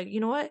 And I was like, you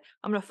know what?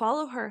 I'm going to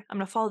follow her. I'm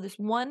going to follow this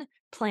one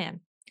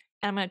plan,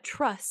 and I'm going to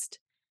trust,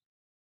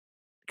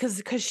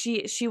 because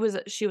she was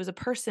a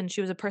person.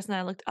 She was a person that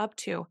I looked up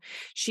to.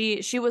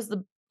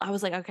 I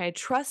was like, okay, I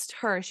trust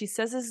her. She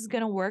says this is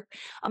going to work.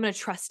 I'm going to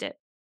trust it.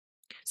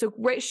 So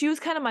she was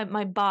kind of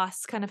my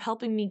boss, kind of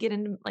helping me get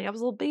into, like, I was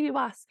a little baby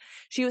boss.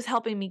 She was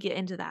helping me get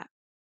into that.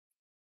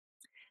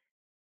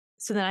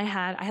 So then I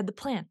had the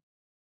plan.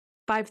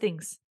 5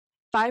 things.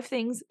 5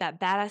 things that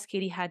badass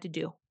Katie had to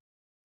do.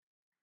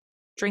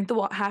 Drink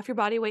half your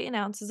body weight in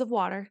ounces of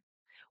water.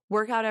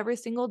 Work out every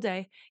single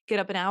day. Get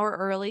up an hour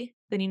early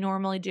than you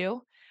normally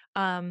do.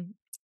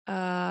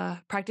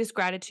 Practice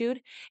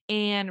gratitude,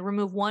 and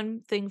remove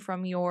one thing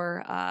from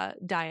your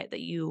diet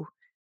that you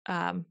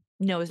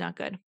know is not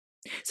good.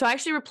 So I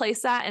actually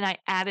replaced that, and I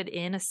added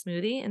in a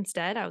smoothie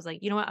instead. I was like,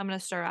 you know what? I'm going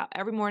to start out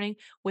every morning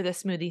with a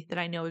smoothie that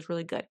I know is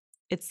really good.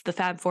 It's the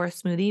Fab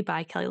Forest smoothie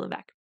by Kelly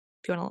LeVeque,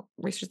 if you want to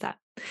research that.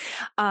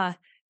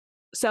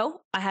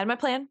 So I had my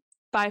plan,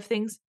 5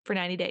 things for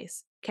 90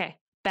 days. Okay.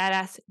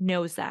 Badass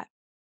knows that.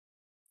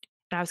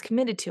 And I was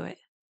committed to it.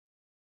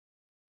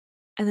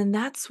 And then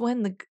that's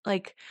when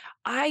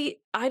I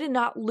did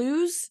not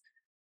lose.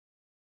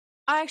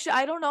 I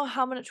don't know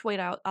how much weight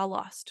I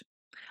lost.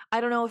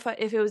 I don't know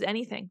if it was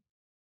anything.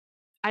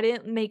 I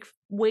didn't make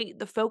weight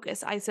the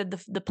focus. I said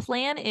the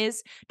plan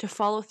is to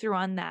follow through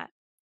on that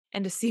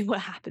and to see what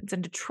happens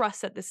and to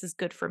trust that this is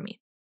good for me.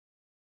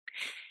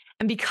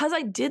 And because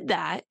I did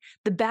that,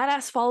 the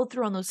badass followed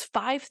through on those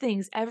 5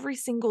 things every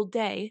single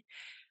day.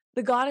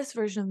 The goddess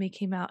version of me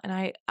came out,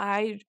 and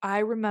I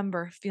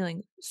remember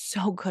feeling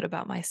so good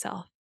about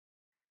myself.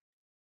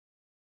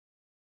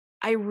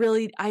 I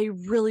really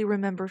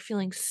remember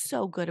feeling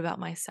so good about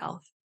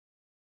myself.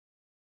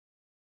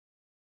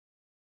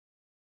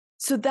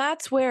 So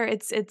that's where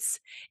it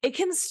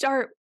can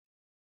start,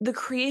 the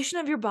creation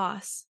of your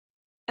boss.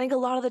 I think a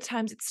lot of the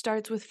times it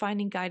starts with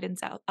finding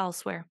guidance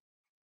elsewhere.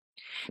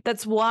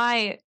 That's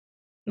why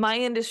my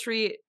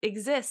industry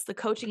exists. The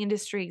coaching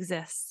industry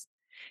exists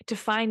to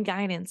find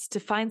guidance, to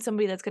find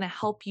somebody that's going to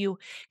help you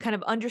kind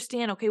of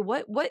understand, okay,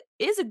 what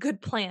is a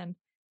good plan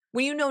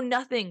when you know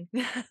nothing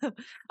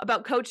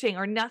about coaching,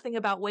 or nothing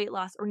about weight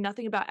loss, or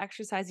nothing about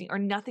exercising, or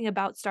nothing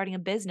about starting a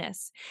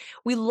business.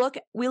 We look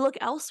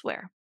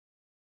elsewhere.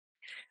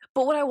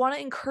 But what I want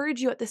to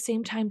encourage you at the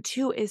same time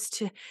too is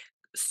to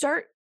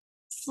start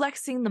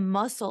flexing the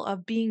muscle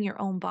of being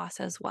your own boss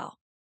as well.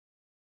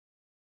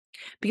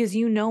 Because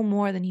you know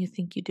more than you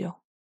think you do.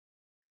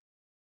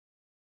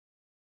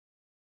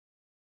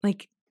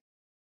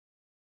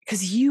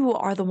 Because you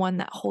are the one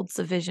that holds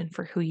the vision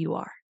for who you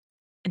are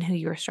and who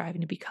you are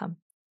striving to become.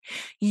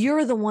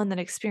 You're the one that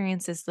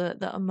experiences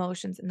the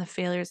emotions and the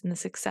failures and the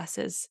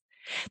successes.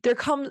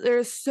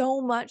 There's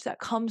so much that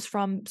comes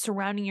from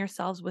surrounding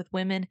yourselves with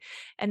women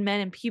and men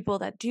and people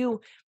that do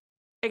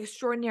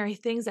extraordinary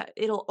things, that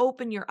it'll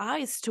open your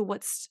eyes to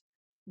what's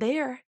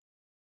there.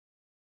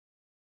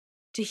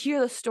 To hear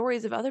the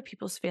stories of other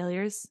people's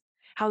failures,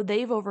 how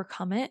they've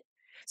overcome it.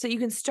 So you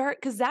can start,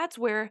 because that's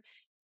where,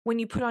 when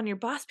you put on your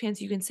boss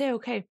pants, you can say,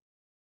 okay,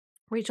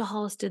 Rachel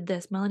Hollis did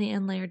this, Melanie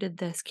Enlayer did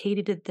this,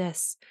 Katie did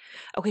this.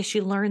 Okay,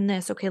 she learned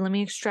this. Okay, let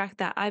me extract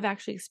that. I've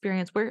actually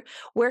experienced,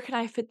 where can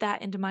I fit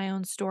that into my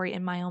own story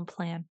and my own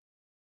plan?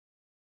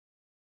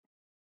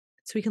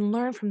 So we can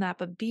learn from that,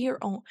 but be your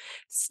own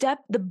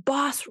the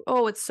boss.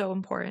 Oh, it's so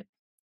important.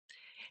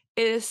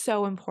 It is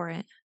so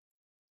important.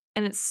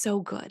 And it's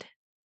so good.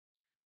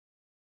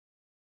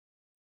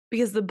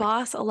 Because the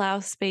boss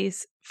allows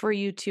space for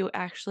you to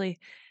actually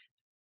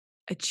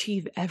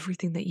achieve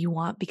everything that you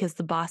want, because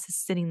the boss is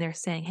sitting there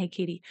saying, hey,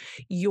 Katie,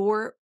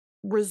 your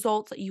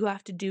results that you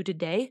have to do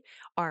today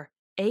are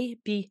A,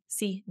 B,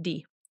 C,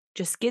 D.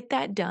 Just get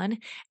that done.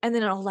 And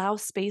then it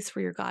allows space for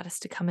your goddess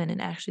to come in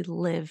and actually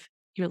live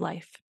your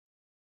life.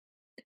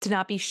 To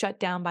not be shut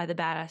down by the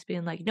badass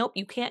being like, nope,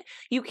 you can't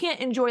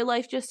enjoy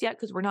life just yet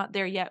because we're not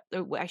there yet.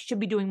 I should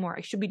be doing more.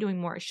 I should be doing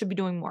more. I should be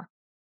doing more.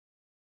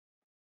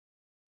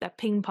 That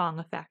ping pong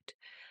effect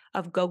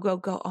of go, go,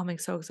 go. Oh, I'm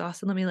so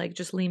exhausted. Let me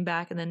just lean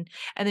back, and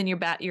then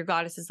your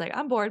goddess is like,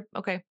 I'm bored.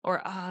 Okay.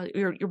 Or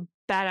your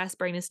badass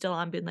brain is still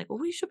on being like, well,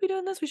 we should be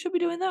doing this. We should be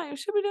doing that. We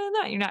should be doing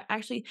that. You're not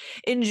actually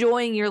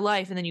enjoying your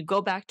life. And then you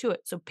go back to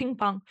it. So ping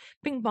pong,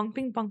 ping pong,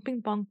 ping pong,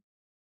 ping pong.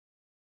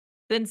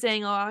 than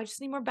saying, oh, I just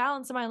need more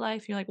balance in my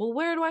life. And you're like, well,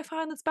 where do I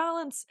find this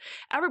balance?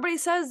 Everybody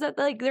says that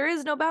like there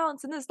is no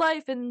balance in this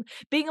life, and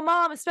being a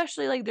mom,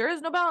 especially, like there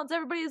is no balance.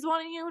 Everybody is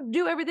wanting you to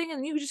do everything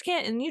and you just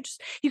can't, and you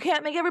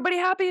can't make everybody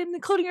happy,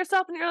 including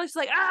yourself. And you're just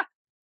like,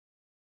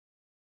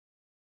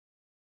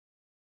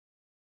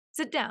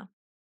 sit down.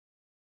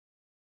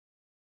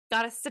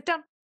 Gotta sit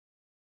down.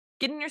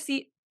 Get in your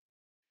seat.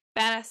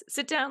 Badass.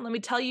 Sit down. Let me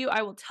tell you.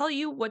 I will tell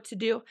you what to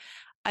do.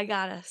 I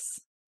got us.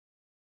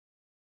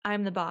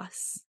 I'm the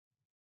boss.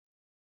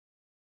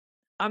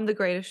 I'm the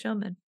greatest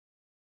showman.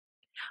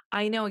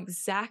 I know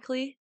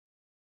exactly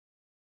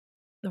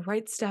the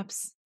right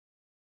steps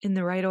in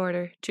the right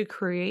order to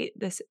create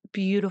this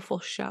beautiful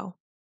show.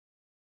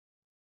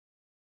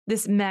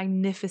 This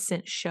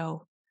magnificent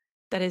show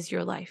that is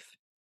your life.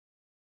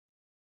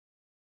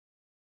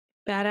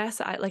 Badass.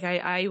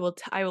 I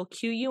will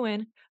cue you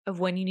in of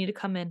when you need to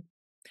come in,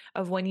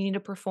 of when you need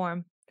to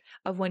perform,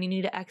 of when you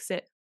need to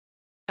exit.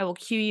 I will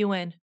cue you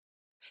in.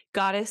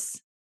 Goddess,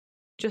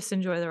 just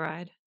enjoy the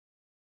ride.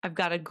 I've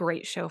got a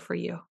great show for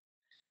you.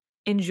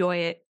 Enjoy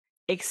it,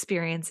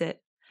 experience it,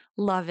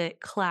 love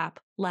it, clap,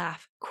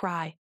 laugh,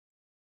 cry.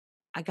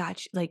 I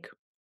got you. Like,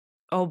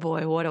 oh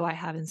boy, what do I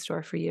have in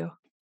store for you?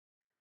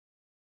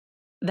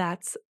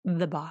 That's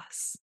the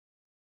boss.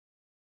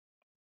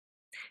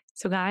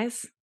 So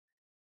guys,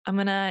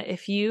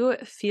 if you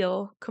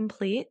feel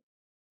complete,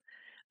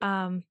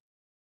 I'm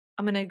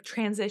gonna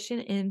transition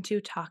into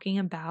talking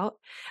about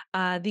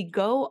the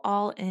Go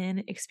All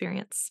In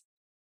experience.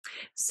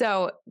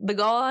 So the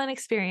Go All In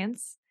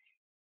experience,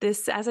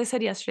 this, as I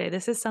said yesterday,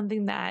 this is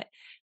something that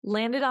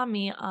landed on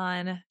me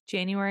on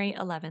January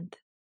 11th.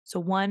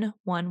 So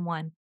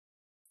 1/1/1.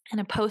 And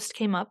a post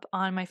came up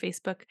on my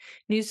Facebook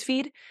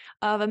newsfeed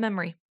of a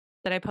memory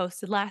that I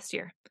posted last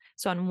year.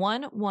 So on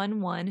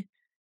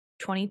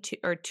 1/1/1/22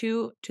 or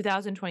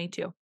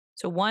 2022.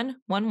 So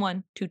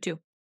 1/1/1/22.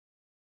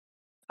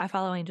 I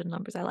follow angel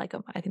numbers. I like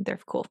them. I think they're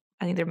cool.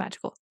 I think they're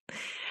magical.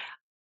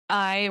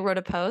 I wrote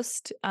a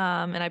post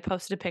and I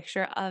posted a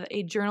picture of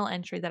a journal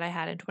entry that I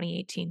had in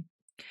 2018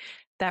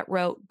 that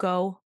wrote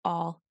 "Go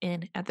all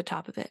in" at the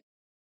top of it.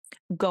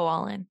 Go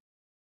all in.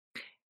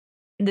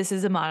 This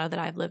is a motto that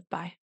I've lived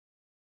by,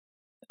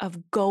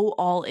 of go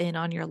all in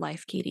on your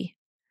life, Katie.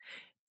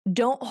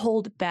 Don't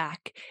hold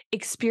back.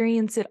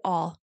 Experience it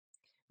all.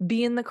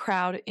 Be in the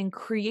crowd and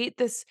create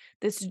this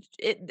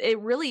it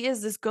really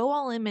is, this go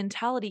all in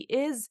mentality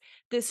is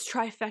this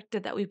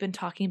trifecta that we've been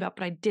talking about,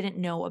 but I didn't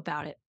know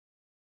about it.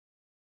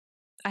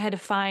 I had to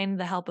find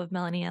the help of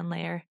Melanie Ann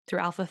Layer through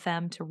Alpha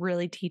Femme to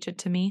really teach it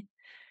to me.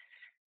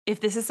 If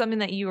this is something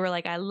that you were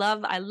like, I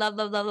love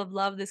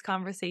this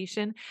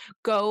conversation,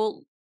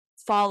 go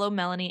follow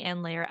Melanie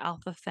Ann Layer,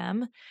 Alpha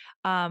Femme.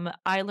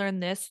 I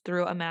learned this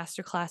through a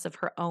masterclass of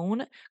her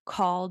own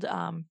called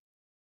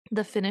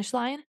The Finish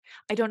Line.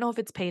 I don't know if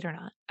it's paid or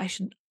not. I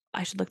should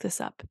look this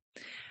up.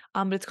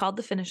 But it's called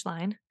The Finish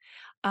Line.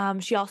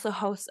 She also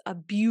hosts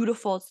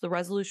it's the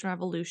Resolution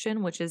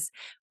Revolution, which is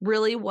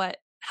really what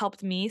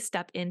helped me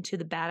step into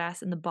the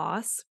badass and the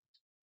boss.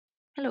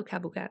 Hello,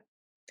 Kabu Cat.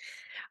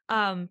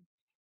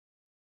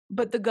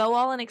 But the Go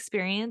All In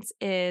experience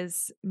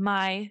is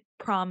my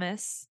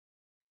promise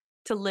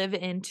to live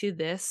into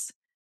this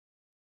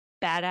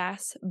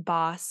badass,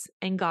 boss,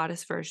 and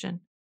goddess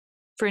version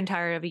for an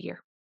entire of a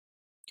year.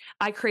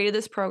 I created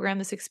this program,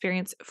 this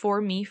experience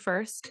for me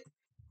first.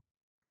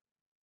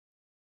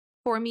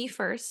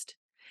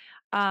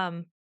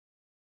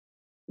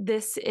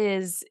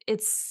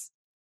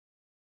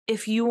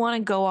 If you want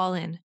to go all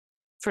in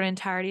for an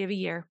entirety of a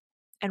year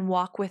and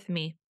walk with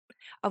me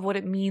of what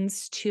it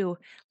means to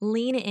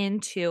lean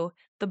into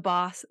the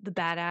boss, the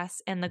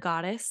badass, and the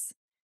goddess,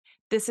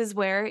 this is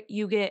where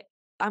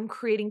I'm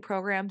creating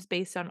programs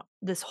based on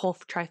this whole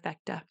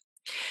trifecta.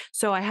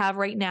 So I have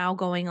right now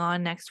going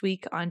on next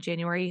week on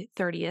January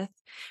 30th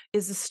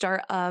is the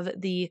start of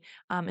the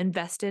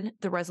Invested,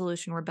 the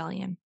Resolution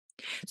Rebellion.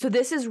 So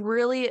this is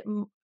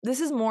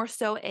more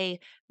so a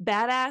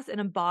badass and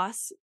a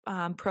boss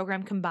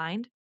program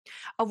combined,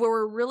 of where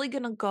we're really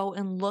going to go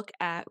and look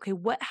at, okay,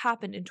 what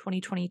happened in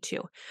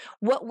 2022?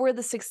 What were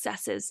the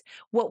successes?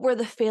 What were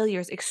the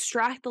failures?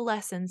 Extract the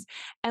lessons,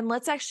 and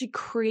let's actually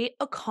create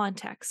a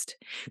context,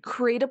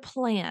 create a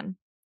plan,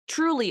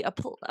 truly a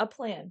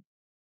plan.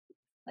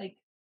 Like,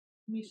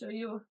 let me show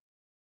you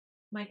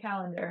my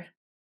calendar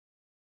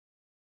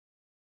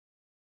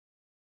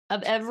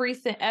of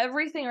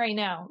everything right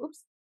now.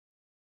 Oops.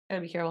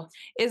 Gotta be careful.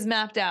 Is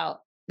mapped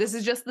out. This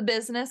is just the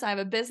business. I have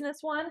a business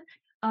one.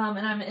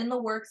 And I'm in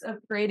the works of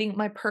creating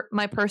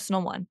my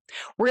personal one.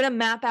 We're going to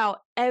map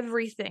out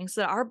everything so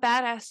that our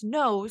badass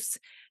knows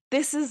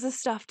this is the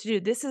stuff to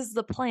do. This is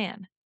the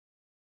plan.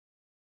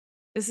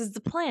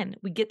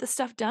 We get the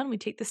stuff done. We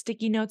take the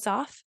sticky notes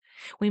off.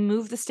 We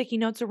move the sticky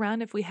notes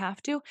around if we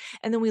have to.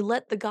 And then we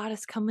let the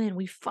goddess come in.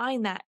 We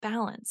find that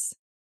balance.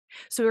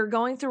 So we're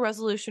going through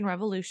Resolution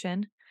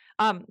Revolution.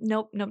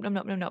 Nope.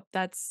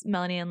 That's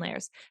Melanie Ann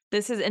Layers.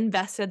 This is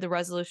Invested, the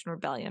Resolution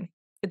Rebellion.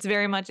 It's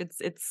very much,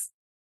 it's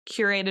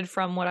curated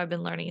from what I've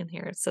been learning in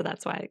here. So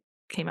that's why it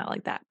came out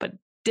like that. But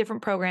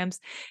different programs.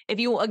 If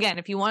you want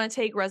to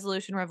take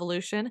Resolution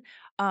Revolution,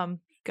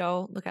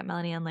 go look at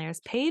Melanie Ann Layer's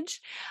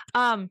page.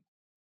 And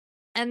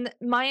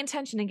my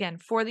intention again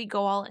for the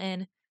Go All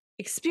In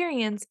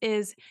experience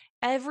is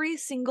every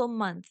single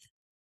month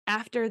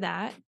after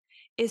that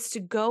is to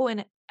go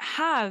and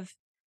have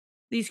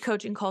these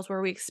coaching calls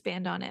where we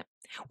expand on it,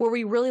 where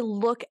we really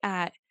look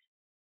at,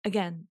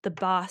 again, the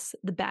boss,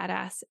 the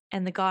badass,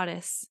 and the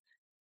goddess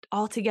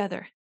all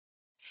together.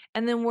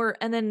 And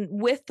then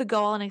with the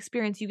Go All In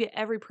experience, you get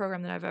every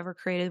program that I've ever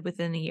created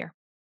within a year.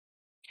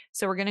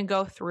 So we're going to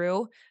go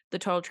through the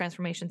total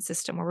transformation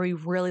system where we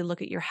really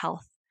look at your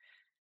health,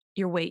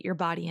 your weight, your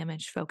body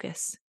image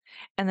focus.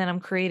 And then I'm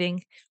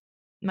creating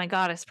my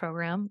goddess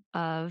program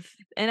and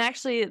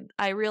actually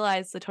I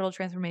realized the total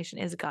transformation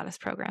is a goddess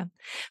program,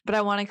 but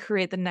I want to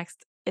create the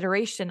next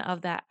iteration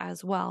of that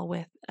as well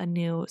with a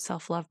new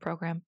self-love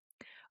program,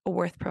 a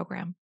worth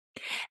program.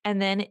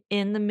 And then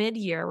in the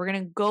mid-year, we're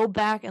going to go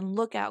back and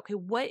look at, okay,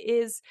 what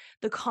is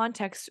the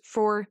context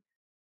for,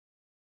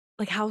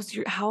 like, how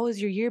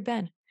has your year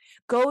been?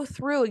 Go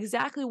through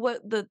exactly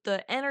what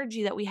the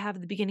energy that we have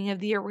at the beginning of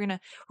the year. We're going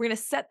to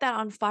set that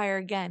on fire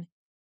again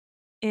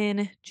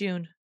in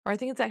June, or I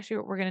think it's actually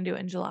what we're going to do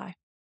in July.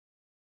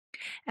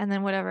 And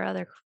then whatever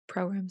other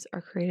programs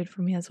are created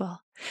for me as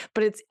well.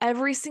 But it's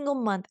every single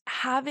month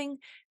having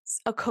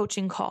a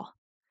coaching call,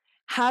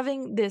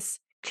 having this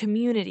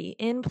community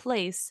in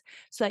place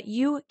so that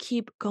you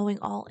keep going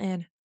all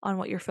in on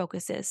what your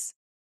focus is.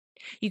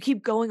 You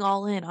keep going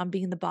all in on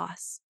being the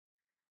boss,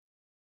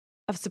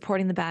 of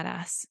supporting the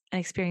badass and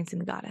experiencing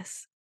the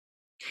goddess.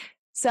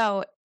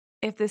 So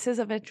if this is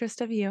of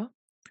interest of you,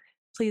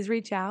 please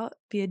reach out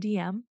via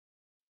DM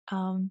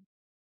and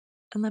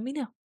let me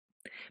know.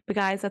 But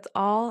guys, that's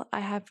all I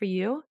have for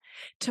you.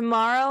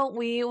 Tomorrow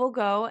we will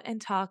go and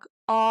talk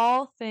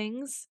all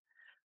things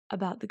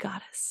about the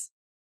goddess,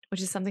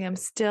 which is something I'm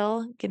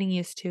still getting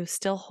used to,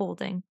 still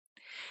holding.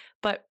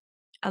 But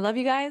I love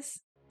you guys.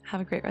 Have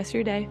a great rest of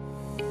your day.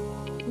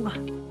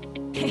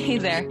 Hey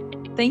there.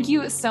 Thank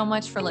you so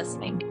much for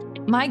listening.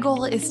 My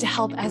goal is to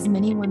help as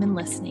many women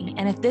listening,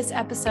 and if this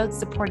episode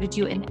supported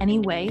you in any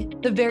way,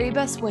 the very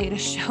best way to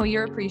show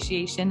your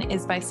appreciation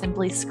is by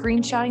simply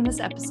screenshotting this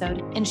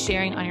episode and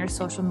sharing on your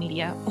social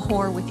media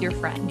or with your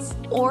friends.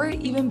 Or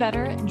even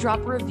better, drop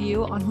a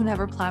review on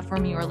whatever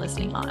platform you are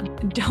listening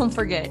on. Don't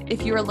forget,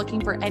 if you are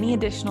looking for any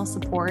additional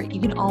support,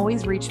 you can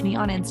always reach me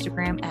on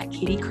Instagram at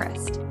Katie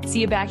Christ. See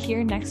you back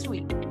here next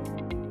week.